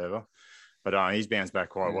got it or whatever. But he's bounced back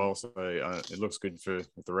quite well. So it looks good for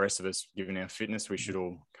the rest of us. Given our fitness, we should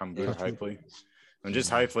all come good, hopefully. And just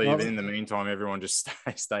hopefully, in the meantime, everyone just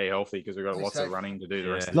stay healthy, because we've got lots of running to do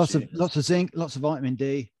the rest of the year. Lots of zinc, lots of vitamin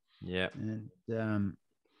D. Yeah. And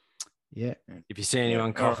if you see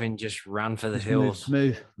anyone coughing, just run for the hills.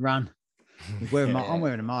 Move, run. I'm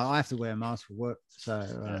wearing a mask. I have to wear a mask for work.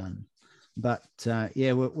 So,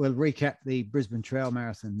 we'll recap the Brisbane Trail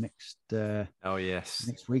Marathon next.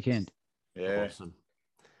 Next weekend. Yeah. Awesome.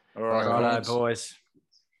 All right, boys.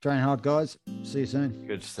 Train hard, guys. See you soon.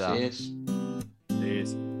 Good stuff.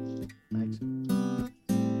 Cheers. Thanks.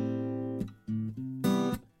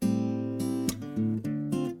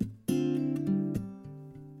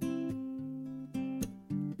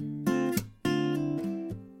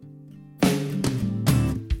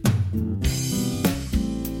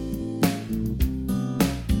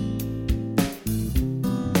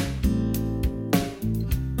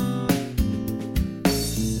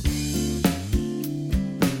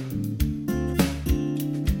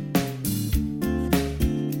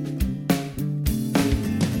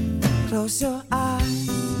 Close your eyes,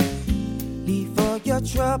 leave all your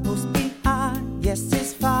troubles behind. Yes,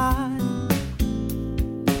 it's fine.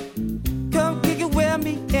 Come kick it with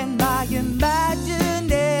me in my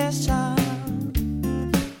imagination.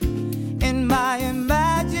 In my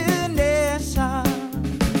imagination.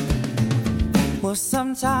 Well,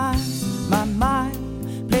 sometimes My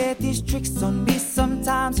mind plays these tricks on me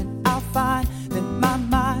sometimes, and I'll find that my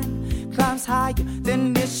mind climbs higher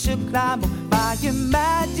than it should climb. On my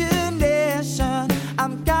imagination,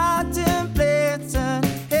 I'm contemplating,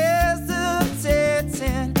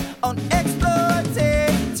 hesitating on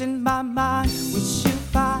exploiting my mind, which you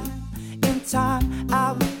find in time.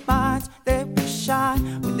 Our minds, they will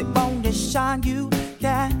shine when they want to shine. You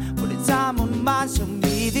can put a time on mine. Show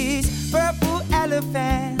me these purple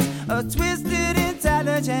elephants, a twisted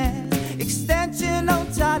intelligence, extension on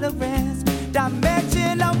tolerance,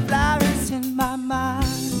 dimension on flowers in my mind.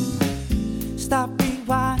 Stop,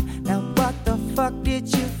 rewind. Now what the fuck did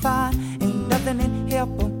you find? Ain't nothing in here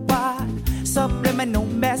but why subliminal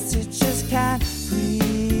messages can't breathe.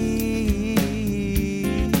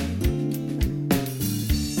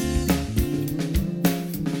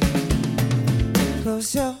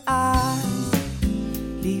 Close your eyes,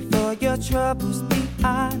 leave all your troubles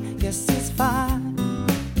behind. Yes, it's fine.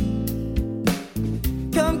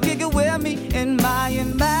 Come kick it with me in my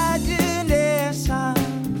imagination.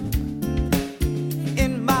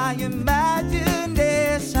 In my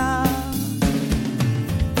imagination.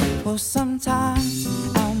 Oh, sometimes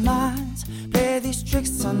our minds play these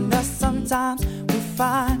tricks on us. Sometimes we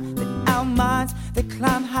find that our minds, they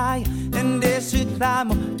climb higher than they should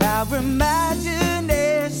climb. Our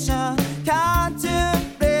imagination,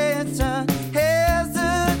 contemplating,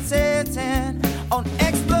 hesitating on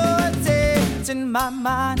exploiting my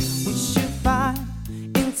mind. We should find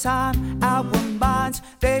in time our minds,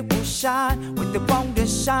 they will shine when they want to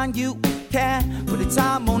shine. You can put a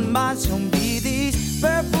time on mine. Show me these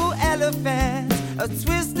purple elephants, a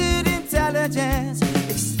twisted intelligence,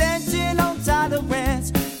 extension on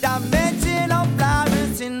tolerance, dimension on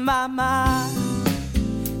flowers in my mind.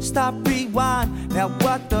 Stop, rewind. Now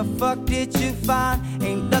what the fuck did you find?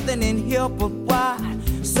 Ain't nothing in here but why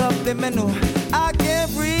subliminal. I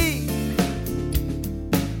can't breathe.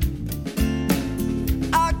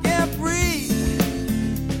 I can't breathe.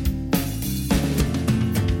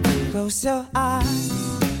 Close your eyes,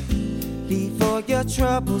 leave all your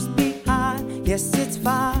troubles behind. Yes, it's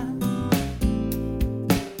fine.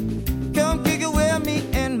 Come kick it with me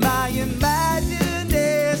in my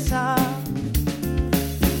imagination.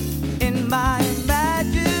 In my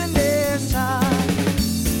imagination.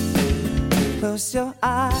 Close your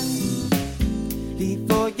eyes, leave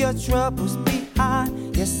all your troubles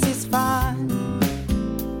behind. Yes, it's fine.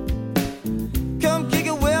 Come kick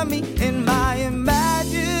it with me in my imagination.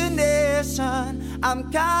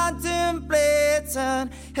 I'm contemplating,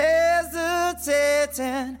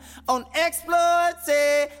 hesitating on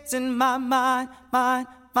exploiting my mind, mind,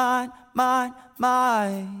 mind, mind,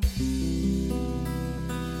 mind.